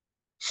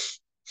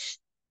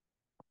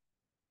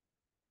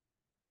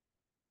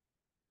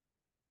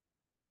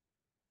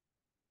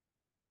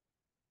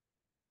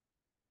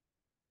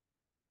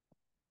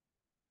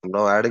 I'm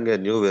now adding a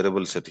new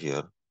variable set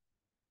here.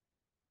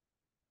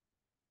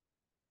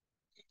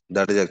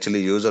 That is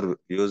actually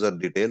user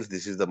details.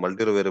 This is the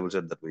multi-row variable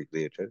set that we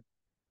created.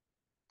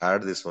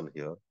 Add this one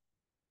here.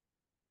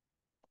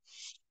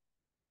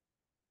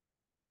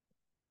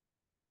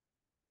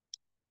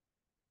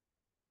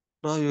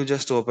 Now you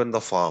just open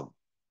the form.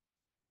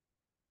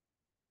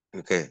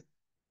 Okay.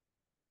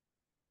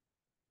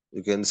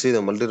 You can see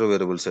the multi-row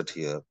variable set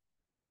here.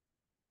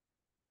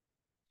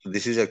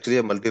 This is actually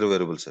a multi-row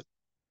variable set.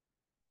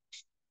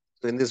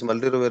 So in this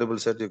multi-row variable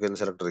set, you can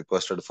select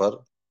requested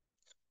for.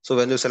 So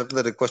when you select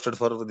the requested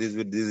for, these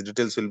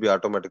details will be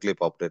automatically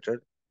populated.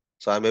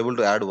 So I'm able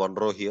to add one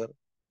row here.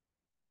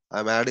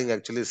 I'm adding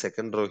actually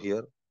second row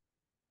here.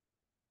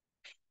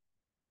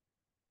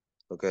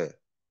 Okay.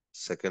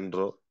 Second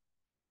row,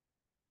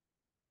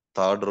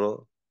 third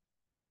row.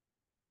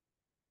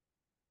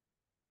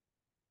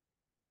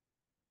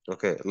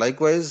 Okay.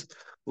 Likewise,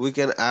 we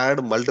can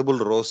add multiple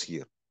rows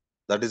here.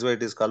 That is why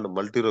it is called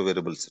multi-row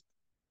variable set.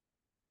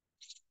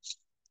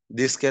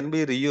 This can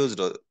be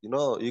reused.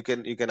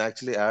 You can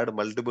actually add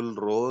multiple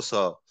rows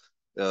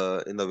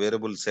in the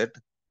variable set.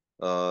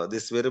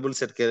 This variable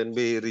set can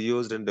be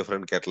reused in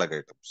different catalog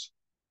items.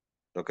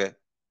 Okay.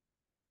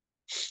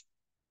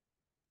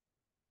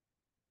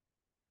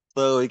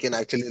 So we can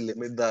actually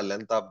limit the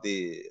length of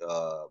the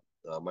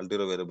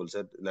multi-row variable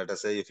set. Let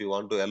us say if you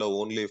want to allow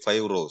only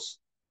 5 rows,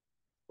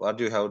 what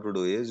you have to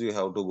do is you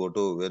have to go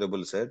to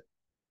variable set.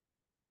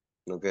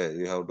 Okay,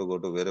 you have to go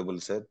to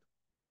variable set.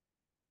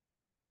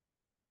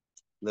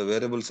 The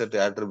variable set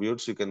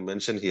attributes you can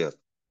mention here.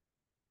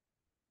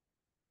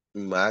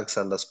 Max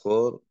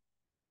underscore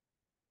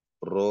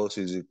rows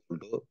is equal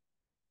to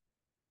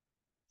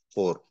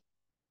 4.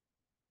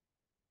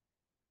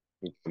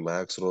 Okay,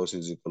 max rows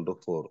is equal to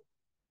 4.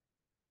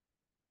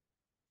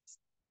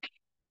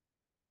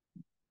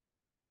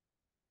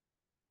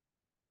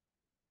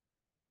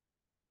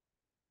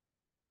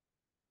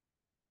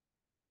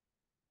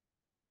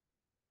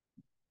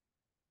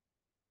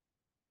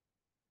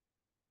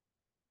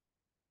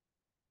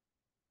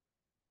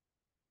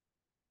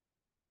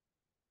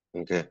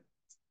 Okay.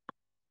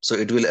 So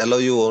it will allow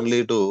you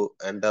only to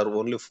enter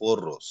only 4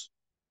 rows.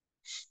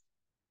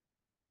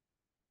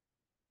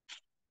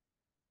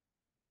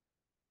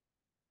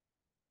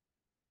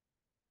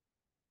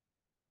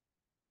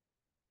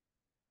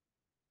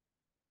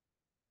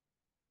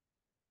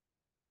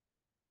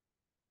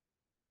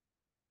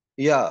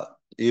 Yeah,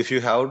 if you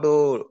have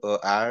to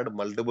add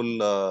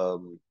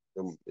multiple,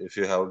 if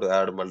you have to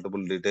add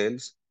multiple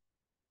details,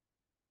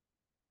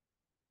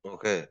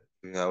 okay,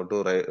 you have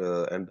to write,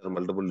 enter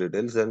multiple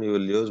details, then you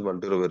will use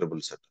multi-row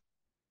variable set.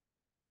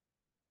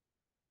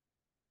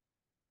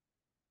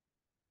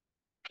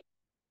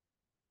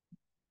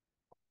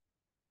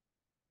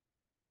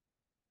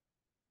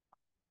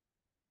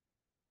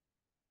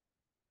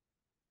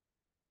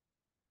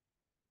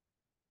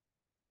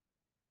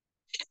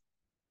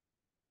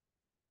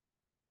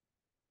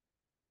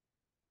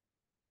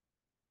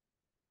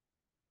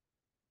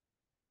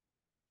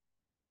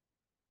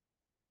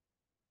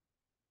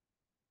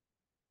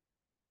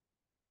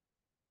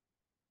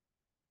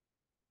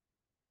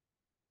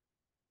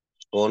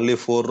 Only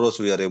 4 rows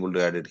we are able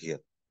to add it here.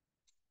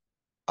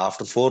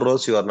 After 4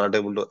 rows, you are not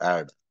able to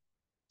add.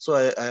 So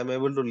I am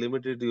able to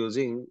limit it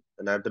using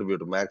an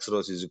attribute max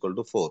rows is equal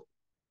to 4.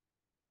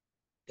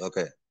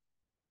 Okay.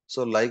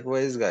 So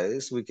likewise,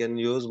 guys, we can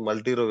use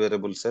multi-row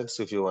variable sets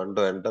if you want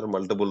to enter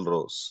multiple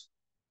rows.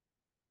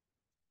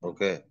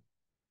 Okay.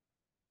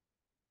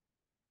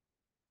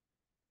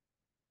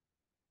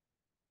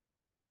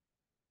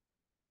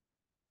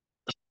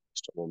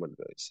 Just a moment,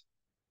 guys.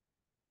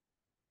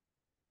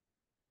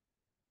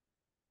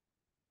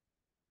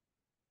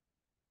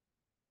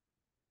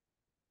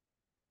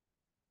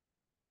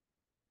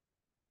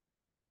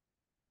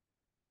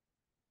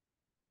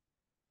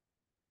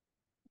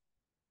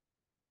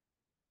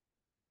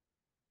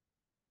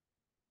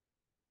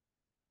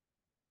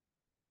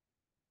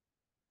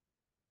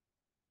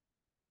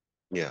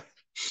 Yeah.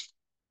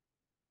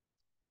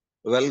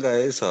 Well,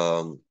 guys,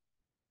 uh,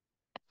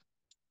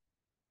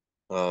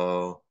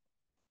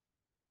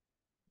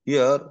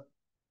 here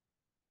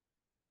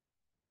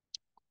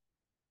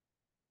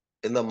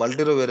in the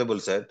multi-row variable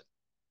set,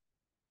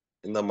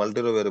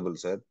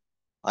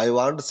 I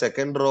want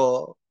second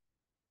row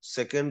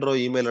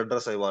email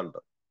address. I want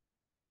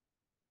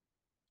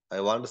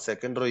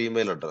second row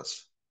email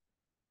address.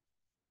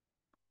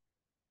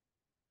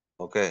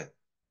 Okay.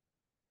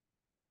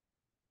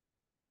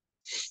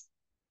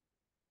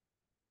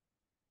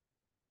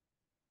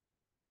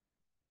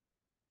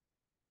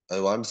 I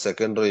want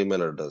second row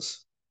email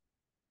address.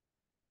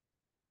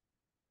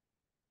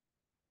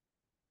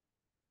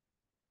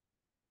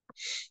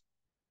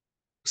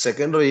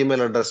 Second row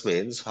email address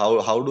means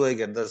how do I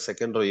get the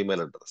second row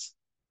email address?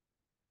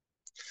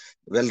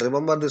 Well,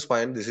 remember this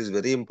point. This is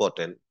very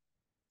important.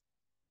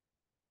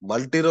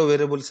 Multi-row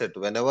variable set.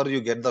 Whenever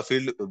you get the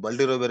field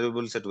multi-row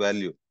variable set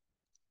value,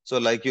 so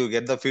like you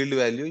get the field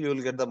value, you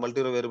will get the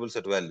multi-row variable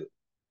set value.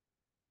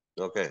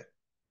 Okay.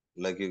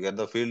 Like you get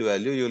the field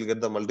value, you will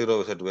get the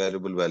multi-row set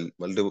variable value,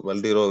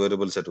 multi-row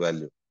variable set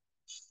value.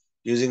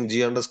 Using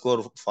g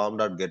underscore form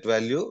dot get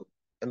value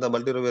and the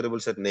multi-row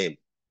variable set name.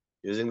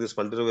 Using this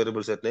multi-row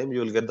variable set name, you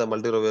will get the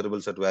multi-row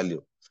variable set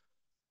value.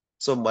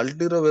 So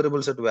multi-row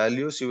variable set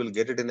values, you will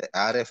get it in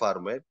array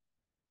format,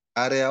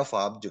 array of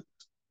object.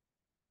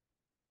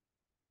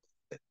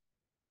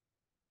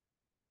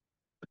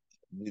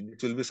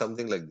 It will be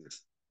something like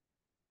this.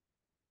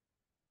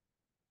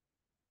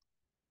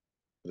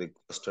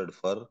 Requested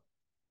for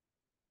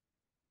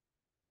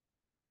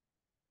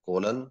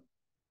colon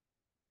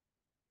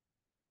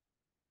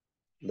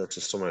the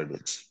system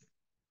IDs,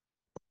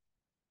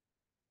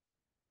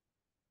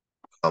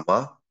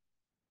 comma,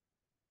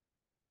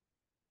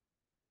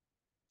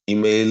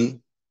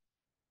 email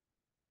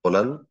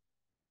colon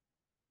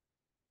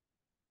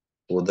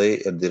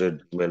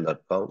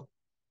uday@gmail.com,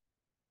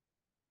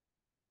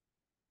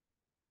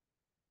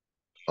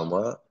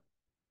 comma,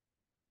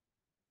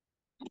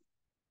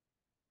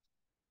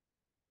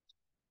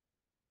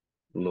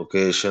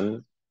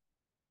 location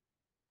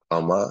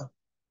comma,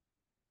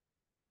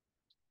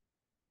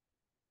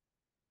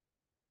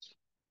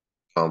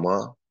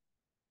 comma,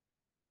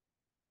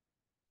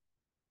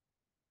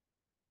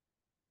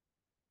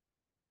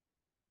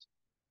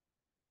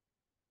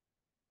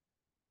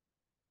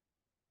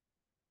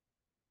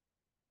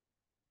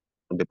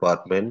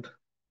 department,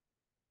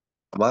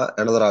 comma,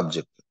 another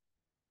object.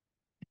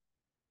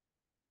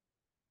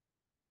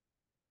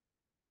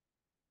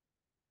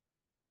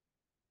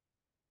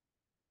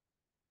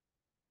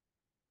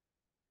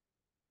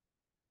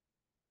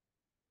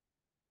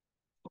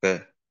 Okay,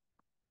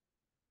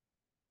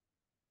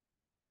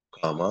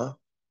 comma,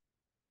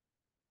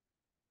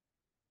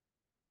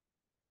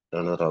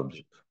 another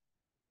object,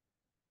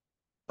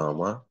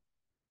 comma.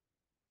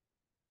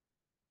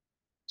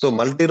 So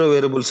multi-row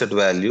variable set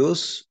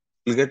values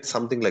will get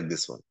something like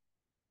this one.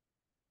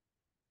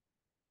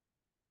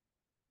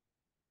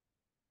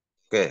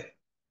 Okay,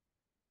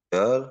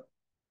 here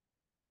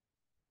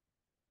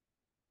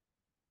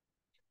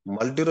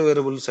multi-row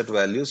variable set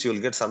values, you will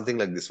get something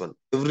like this one.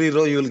 Every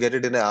row you will get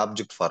it in an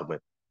object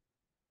format.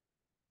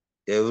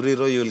 Every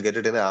row you will get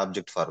it in an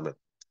object format.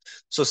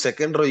 So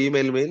second row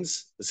email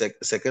means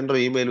second row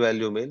email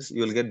value means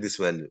you will get this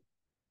value.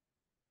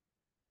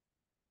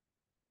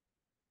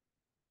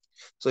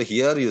 So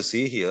here you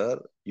see here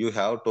you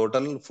have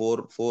total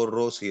four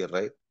rows here,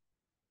 right?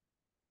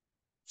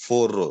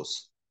 4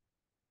 rows.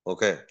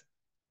 Okay.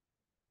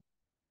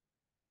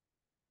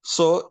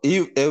 So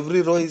if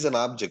every row is an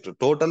object,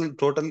 total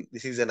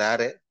this is an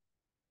array.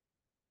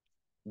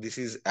 This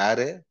is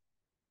array.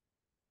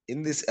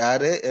 In this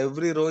array,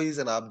 every row is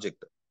an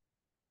object.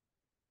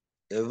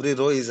 Every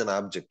row is an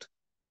object.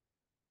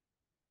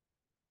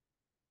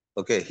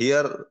 Okay,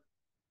 here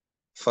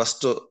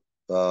first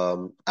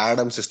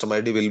Adam system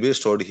ID will be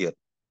stored here.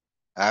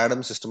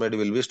 Adam system ID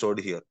will be stored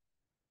here.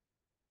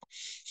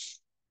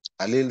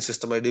 Alien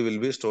system ID will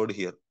be stored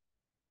here.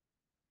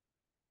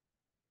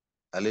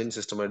 Alien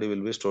system ID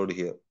will be stored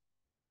here.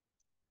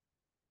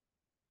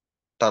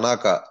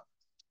 Tanaka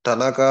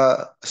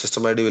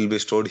system ID will be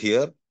stored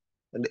here.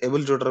 And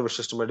able tutor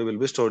system ID will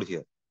be stored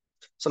here.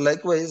 So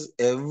likewise,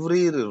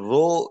 every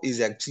row is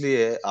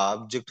actually a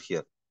object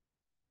here.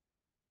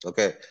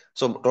 Okay.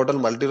 So total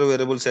multi-row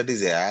variable set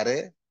is a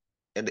array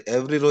and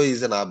every row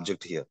is an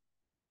object here.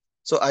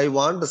 So I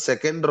want the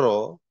second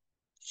row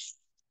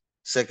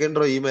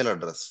email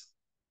address.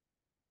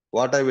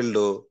 What I will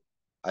do,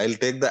 I'll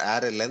take the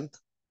array length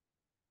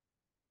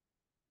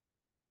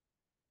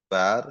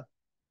where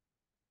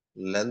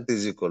length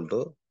is equal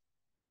to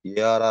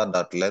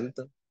arr.length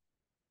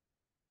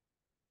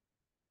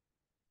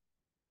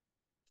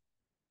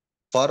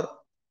for,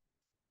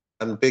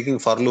 I'm taking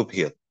for loop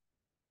here.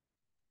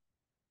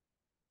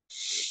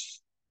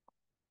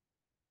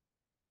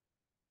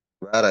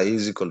 Where I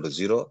is equal to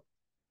 0,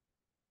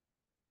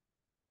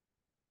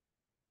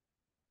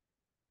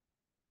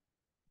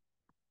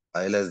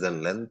 I less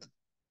than length,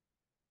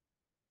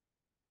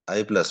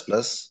 I plus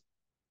plus.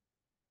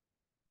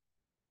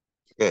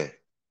 Okay.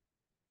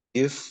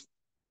 If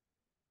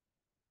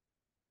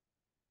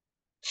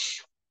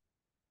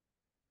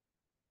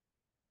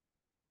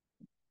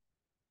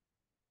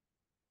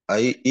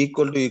I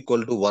equal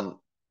to 1,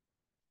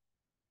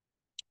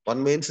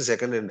 1 means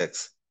second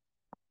index.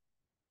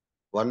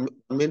 1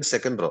 means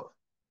second row.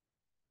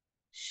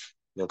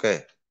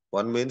 Okay.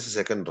 1 means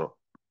second row.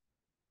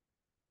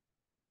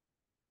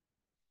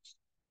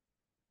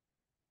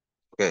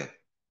 Okay.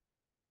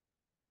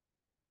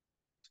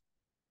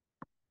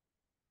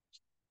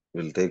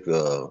 We'll take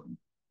okay.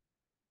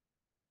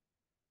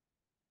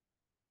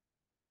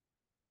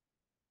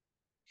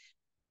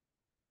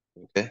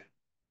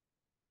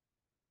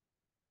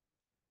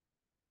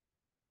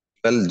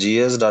 Well,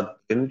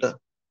 gs.print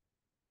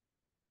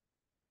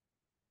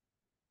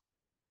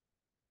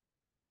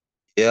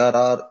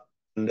arr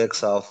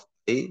index of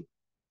I,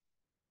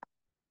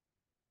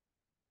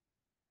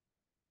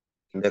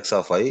 index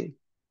of I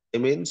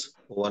means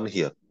 1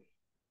 here.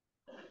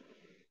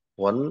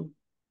 1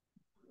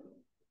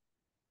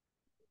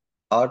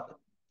 dot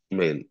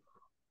mail.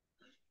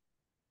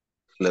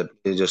 Let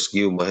me just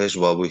give Mahesh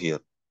Babu here.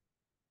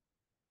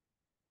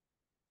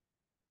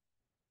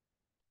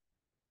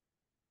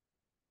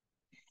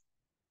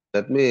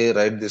 Let me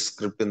write this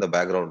script in the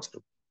background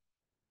script.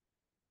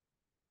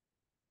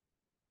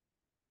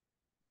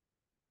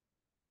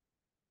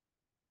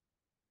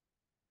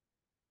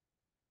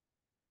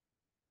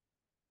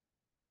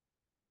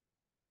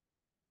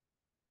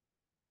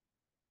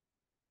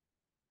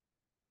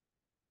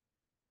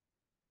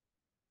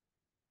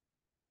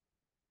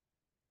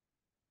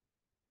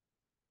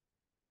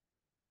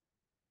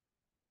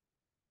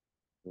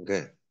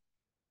 Okay.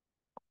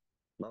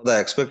 Now the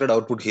expected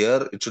output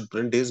here, it should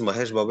print is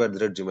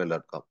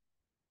maheshbabu@gmail.com.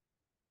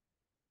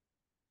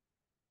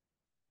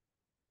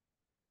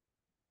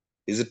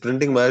 Is it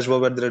printing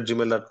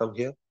maheshbabu@gmail.com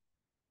here?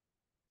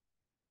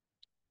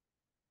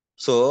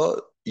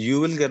 So you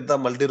will get the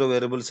multi-row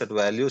variable set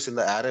values in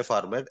the array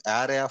format,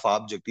 array of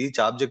object. Each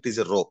object is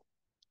a row.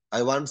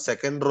 I want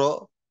second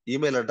row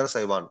email address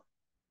I want.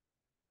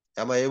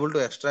 Am I able to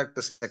extract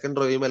the second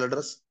row email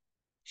address?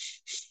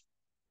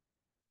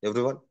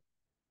 Everyone?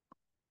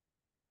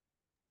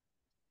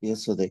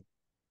 Yes, Uday.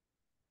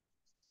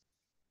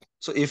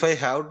 So if I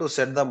have to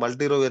set the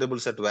multi-row variable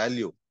set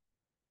value,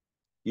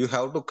 you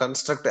have to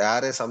construct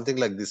array something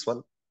like this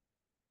one.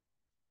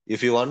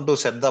 If you want to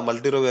set the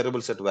multi-row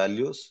variable set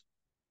values,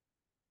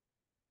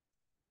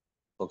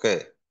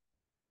 okay,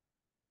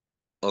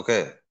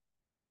 okay.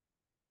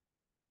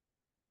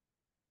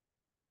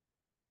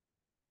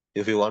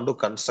 If you want to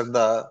construct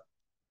the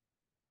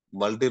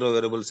multi-row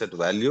variable set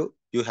value,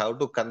 you have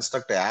to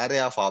construct array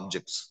of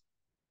objects.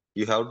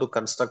 You have to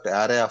construct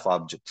array of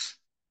objects.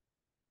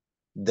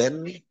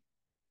 Then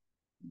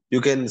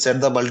you can set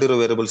the multi-row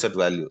variable set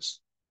values.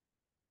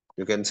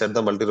 You can set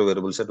the multi-row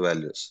variable set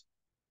values.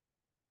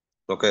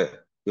 Okay.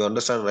 You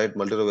understand, right?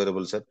 Multi-row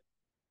variable set.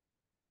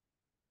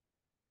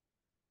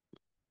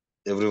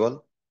 Everyone?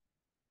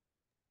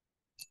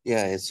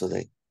 Yeah, yes,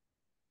 Uday.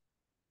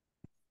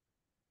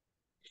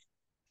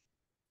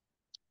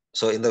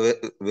 So in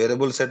the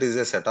variable set is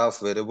a set of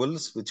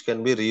variables which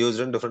can be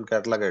reused in different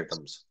catalog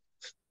items.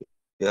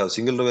 You have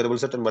single row variable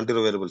set and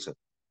multi-row variable set.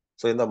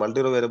 So in the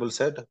multi-row variable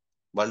set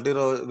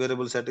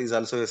is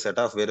also a set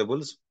of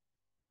variables,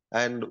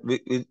 and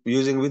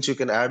using which you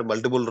can add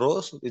multiple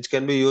rows which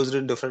can be used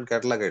in different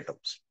catalog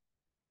items.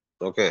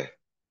 Okay.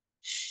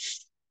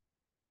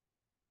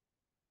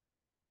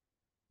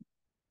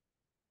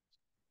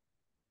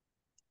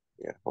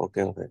 Yeah,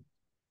 okay, okay.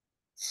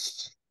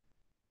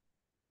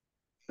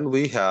 And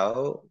we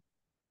have,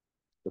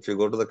 if you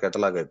go to the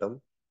catalog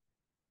item,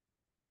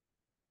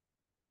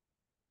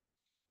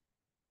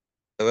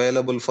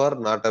 available for,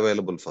 not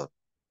available for.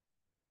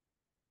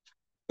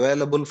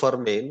 Available for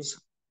means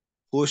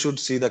who should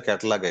see the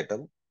catalog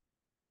item?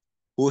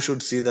 Who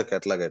should see the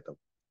catalog item?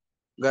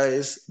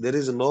 Guys, there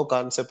is no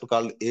concept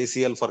called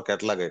ACL for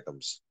catalog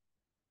items.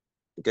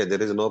 Okay,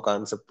 there is no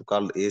concept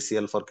called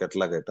ACL for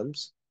catalog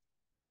items.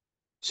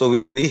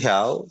 So we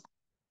have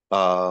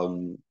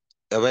um,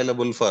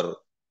 available for.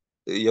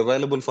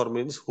 Available for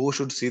means who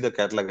should see the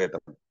catalog item.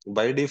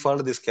 By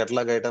default, this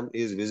catalog item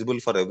is visible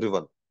for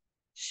everyone.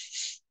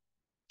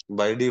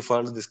 By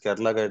default, this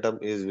catalog item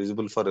is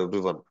visible for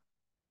everyone.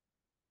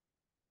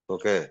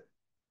 Okay.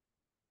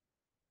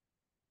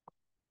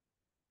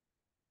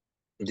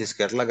 This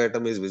catalog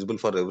item is visible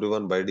for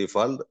everyone by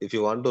default. If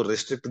you want to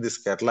restrict this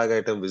catalog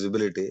item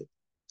visibility,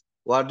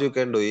 what you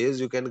can do is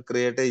you can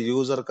create a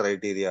user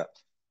criteria.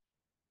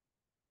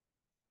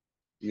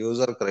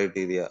 User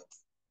criteria.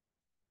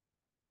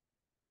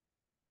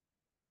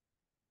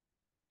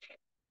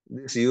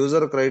 This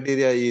user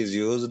criteria is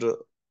used.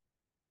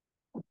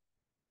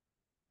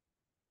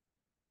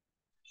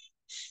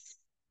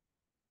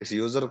 This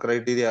user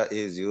criteria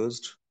is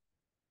used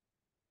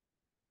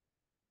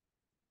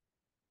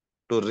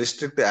to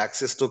restrict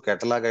access to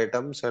catalog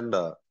items and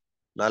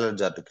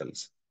knowledge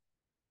articles.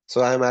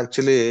 So I am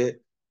actually,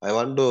 I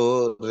want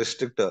to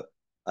restrict,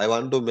 I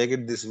want to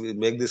make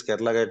this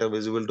catalog item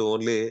visible to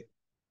only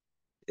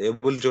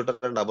Able Tutor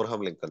and Abraham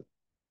Lincoln.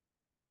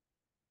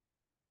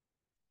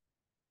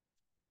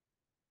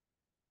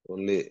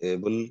 Only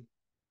able.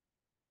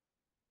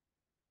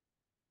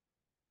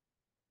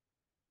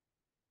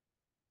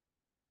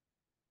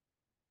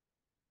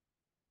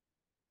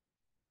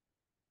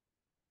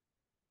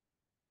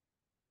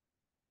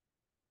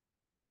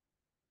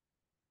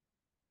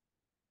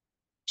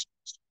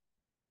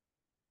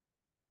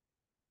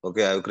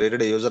 Okay, I have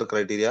created a user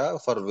criteria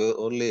for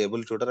only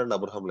Able Tutor and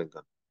Abraham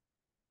Lincoln.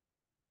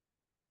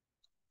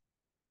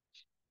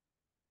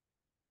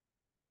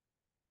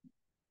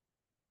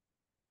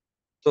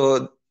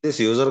 So this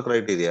user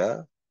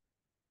criteria,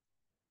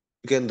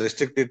 you can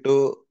restrict it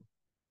to,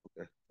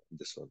 okay,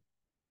 this one.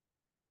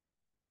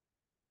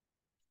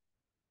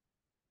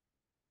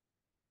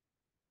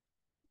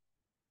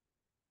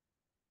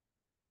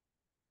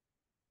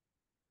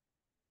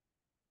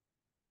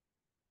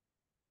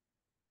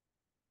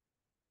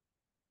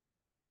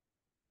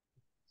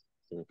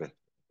 Okay.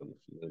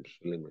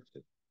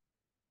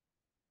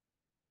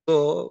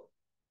 So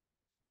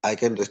I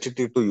can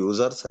restrict it to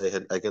users.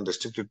 I can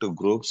restrict it to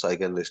groups. I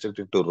can restrict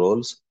it to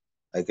roles.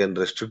 I can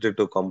restrict it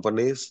to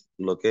companies,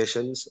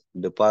 locations,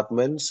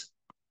 departments.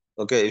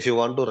 Okay, if you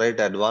want to write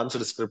advanced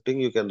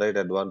scripting, you can write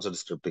advanced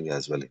scripting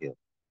as well here.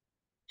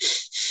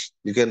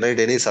 You can write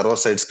any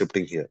server-side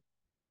scripting here.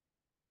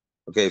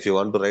 Okay, if you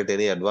want to write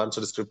any advanced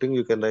scripting,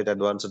 you can write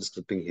advanced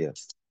scripting here.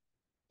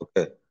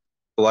 Okay,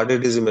 what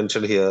it is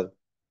mentioned here?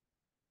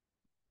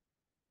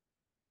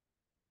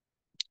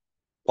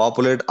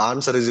 Populate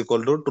answer is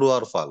equal to true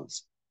or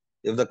false.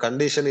 If the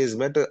condition is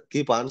met,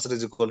 keep answer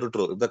is equal to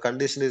true. If the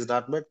condition is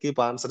not met, keep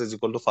answer is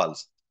equal to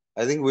false.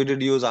 I think we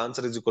did use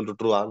answer is equal to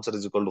true, answer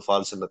is equal to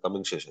false in the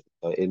coming session,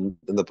 in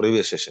the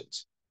previous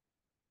sessions.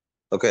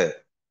 Okay,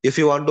 if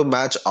you want to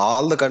match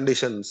all the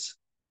conditions,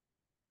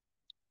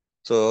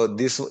 so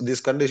this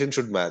condition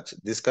should match.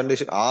 This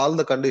condition, all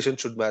the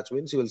conditions should match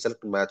means you will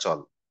select match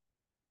all.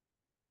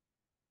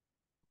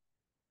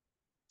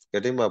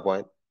 Getting my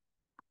point?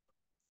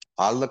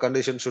 All the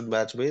conditions should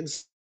match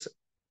means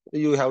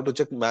you have to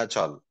check match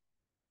all.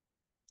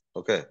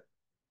 Okay.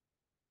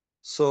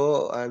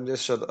 So I'm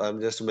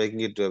just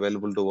making it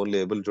available to only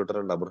Abel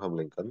Tutor and Abraham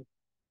Lincoln.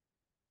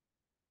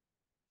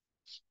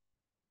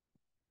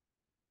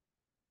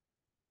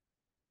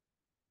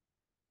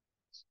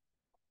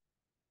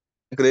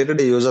 I created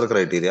a user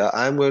criteria.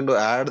 I am going to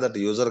add that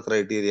user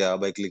criteria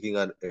by clicking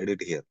on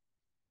edit here.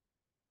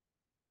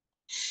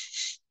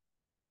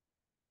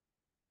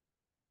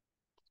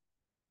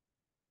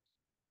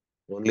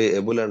 Only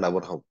Abel and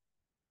Abraham.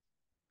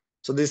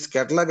 So this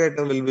catalog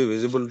item will be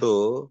visible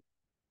to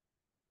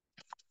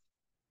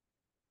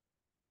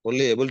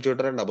only Abel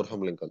Tutor and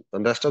Abraham Lincoln.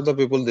 And rest of the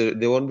people,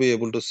 they won't be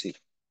able to see.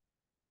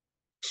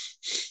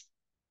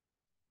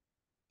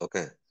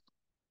 Okay.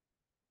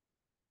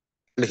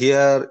 And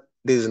here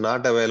it is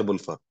not available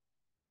for.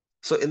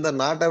 So in the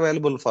not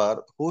available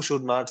for, who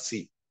should not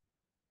see?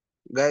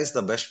 Guys,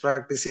 the best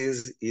practice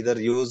is either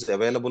use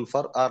available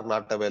for or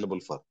not available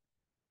for.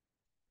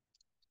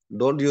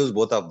 Don't use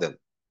both of them.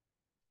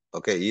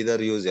 Okay,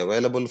 either use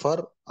available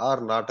for or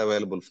not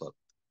available for.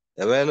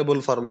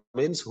 Available for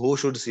means who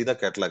should see the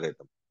catalog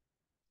item.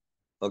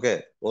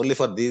 Okay, only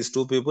for these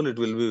two people it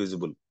will be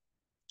visible.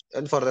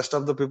 And for rest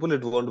of the people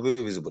it won't be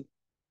visible.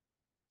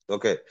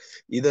 Okay,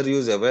 either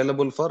use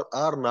available for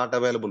or not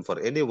available for,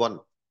 any one.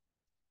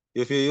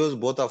 If you use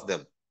both of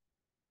them.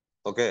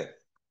 Okay,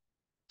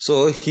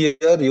 so here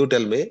you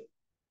tell me,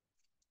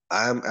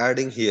 I am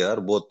adding here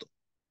both.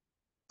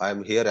 I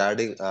am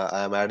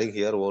adding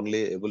here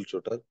only able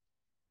tutor,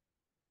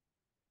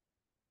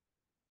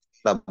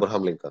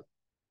 Abraham Lincoln.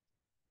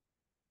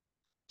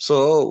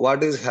 So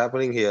what is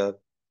happening here?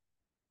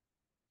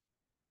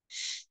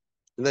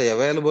 In the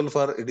available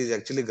for, it is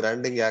actually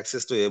granting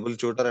access to able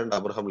tutor and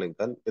Abraham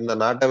Lincoln. In the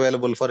not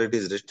available for, it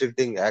is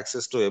restricting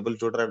access to able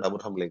tutor and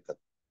Abraham Lincoln.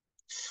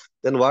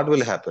 Then what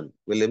will happen?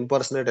 We'll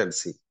impersonate and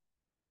see.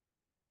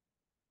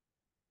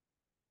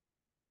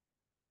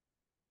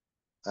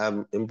 I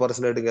am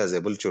impersonating as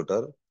able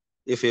tutor.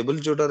 If able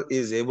tutor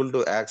is able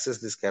to access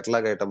this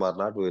catalog item or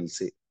not, we will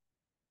see.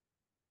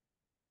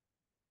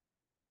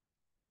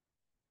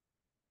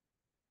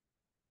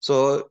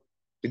 So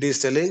it is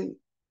telling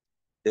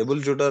able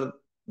tutor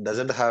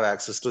doesn't have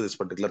access to this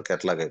particular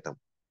catalog item.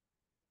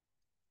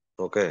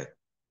 Okay.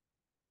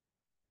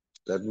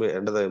 Let me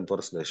enter the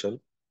impersonation.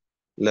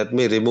 Let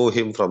me remove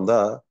them from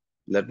the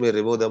not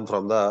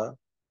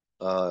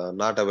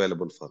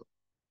available for.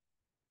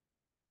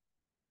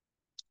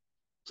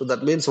 So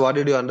that means, what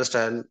did you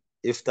understand?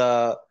 If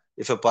a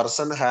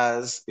person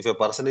is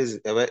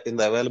in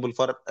the available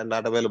for and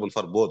not available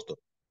for both,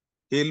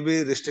 he'll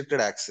be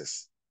restricted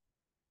access.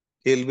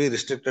 He'll be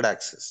restricted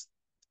access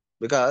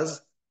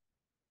because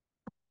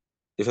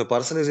if a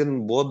person is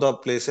in both the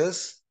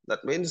places,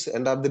 that means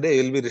end of the day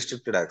he'll be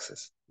restricted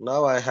access.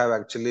 Now I have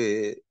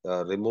actually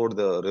removed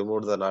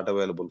the not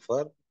available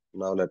for.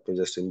 Now let me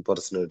just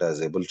impersonate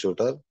as able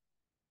tutor.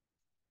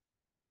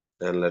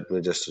 And let me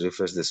just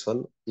refresh this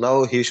one.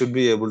 Now he should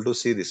be able to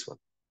see this one.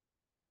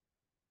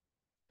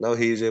 Now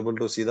he is able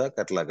to see the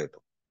catalog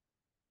item.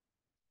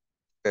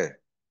 Okay.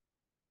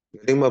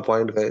 Getting my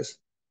point, guys?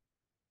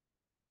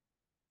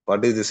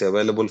 What is this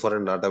available for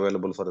and not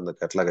available for in the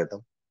catalog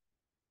item?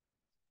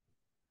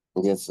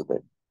 Yes,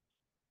 Uday.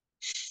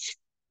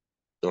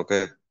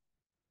 Okay.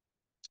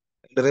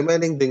 The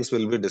remaining things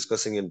we'll be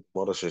discussing in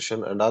tomorrow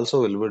session, and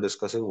also we'll be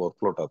discussing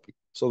workflow topic.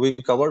 So we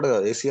covered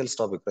ACL's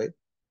topic, right?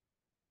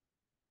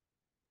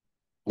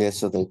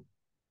 Yes, Uday.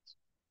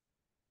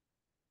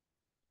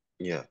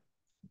 Yeah.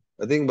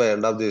 I think by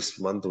end of this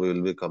month we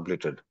will be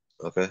completed.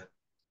 Okay.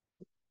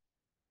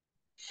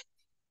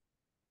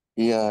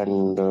 Yeah,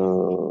 and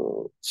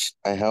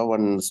I have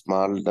one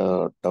small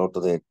doubt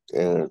that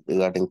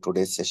regarding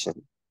today's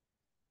session.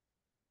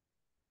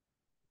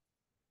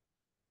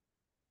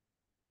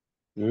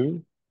 Hmm?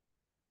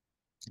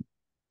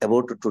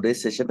 About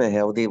today's session, I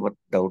have the one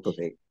doubt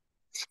today.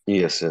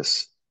 Yes,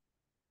 yes.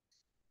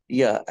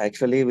 Yeah,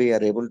 actually, we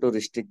are able to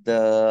restrict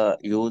the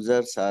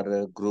users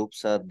or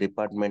groups or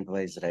department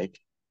wise, right?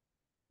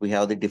 We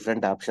have the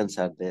different options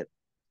are there.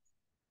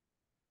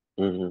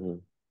 Mm-hmm.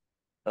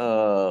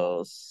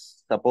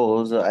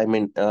 Suppose,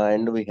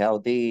 and we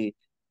have the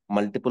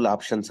multiple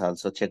options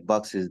also.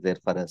 Checkbox is there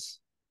for us.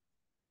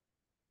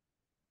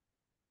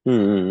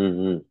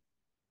 Mm-hmm.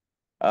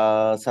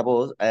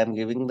 Suppose I am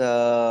giving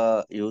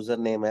the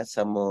username as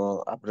some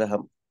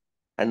Abraham,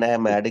 and I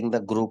am adding the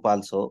group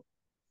also.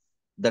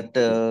 That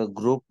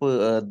group,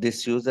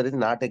 this user is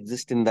not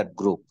exist in that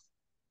group.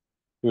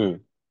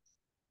 Mm-hmm.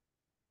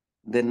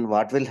 Then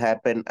what will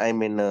happen?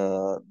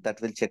 That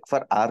will check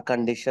for R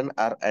condition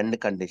or AND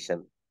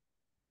condition.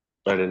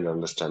 I didn't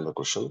understand the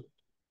question.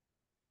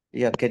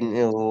 Yeah, can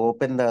you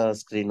open the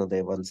screen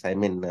Uday once? We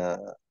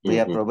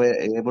are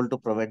Mm-hmm. able to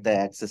provide the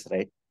access,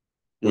 right?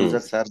 Mm-hmm.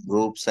 Users are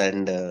groups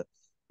and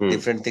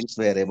different things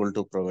we are able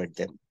to provide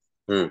them.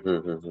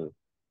 Mm-hmm.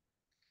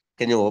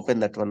 Can you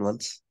open that one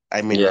once?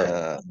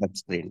 Yeah, That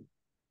screen.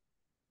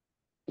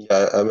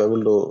 yeah, I'm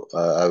able to.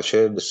 I've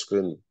shared the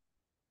screen.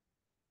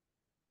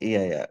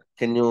 Yeah, yeah.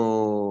 Can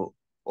you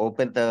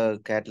open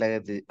the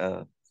catalog?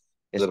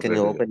 Yes, User can you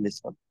criteria. open this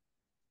one?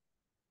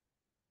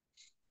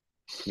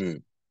 Hmm.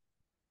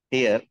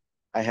 Here,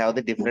 I have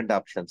the different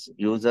options.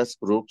 Users,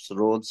 groups,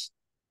 roles,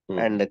 Hmm.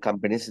 and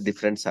companies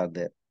difference are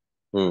there.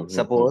 Hmm.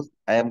 Suppose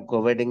I am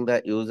providing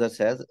the users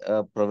as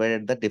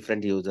provided the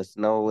different users.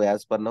 Now,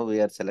 as per now, we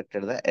are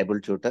selected the able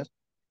tutor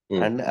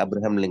Hmm. and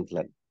Abraham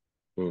Lincoln.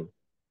 Hmm.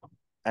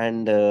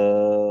 And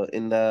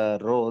in the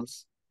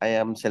roles, I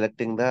am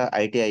selecting the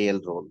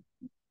ITIL role.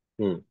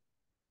 Hmm.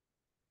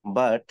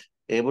 But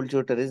able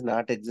tutor is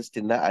not exist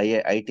in the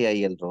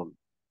ITIL role.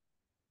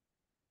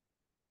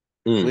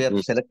 Hmm. We are Hmm.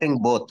 selecting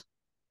both.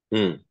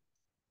 Hmm.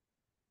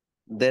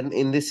 Then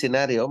in this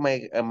scenario,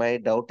 my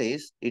doubt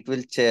is it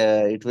will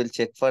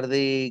check for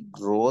the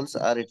roles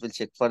or it will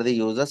check for the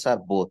users or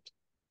both.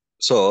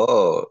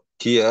 So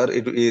here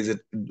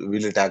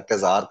will it act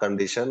as R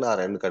condition or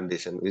end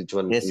condition? Which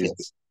one Yes, is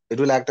yes. it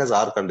will act as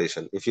R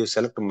condition. If you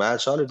select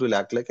match all, it will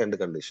act like end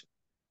condition.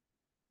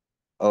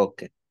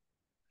 Okay.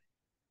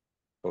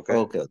 Okay.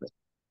 Okay. Okay.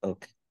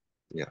 Okay.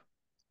 Yeah.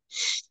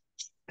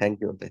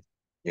 Thank you. Uday.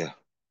 Yeah.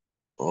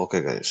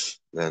 Okay, guys.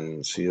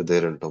 Then see you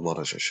there in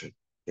tomorrow session.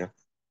 Yeah.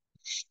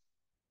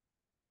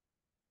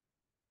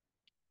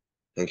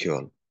 Thank you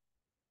all.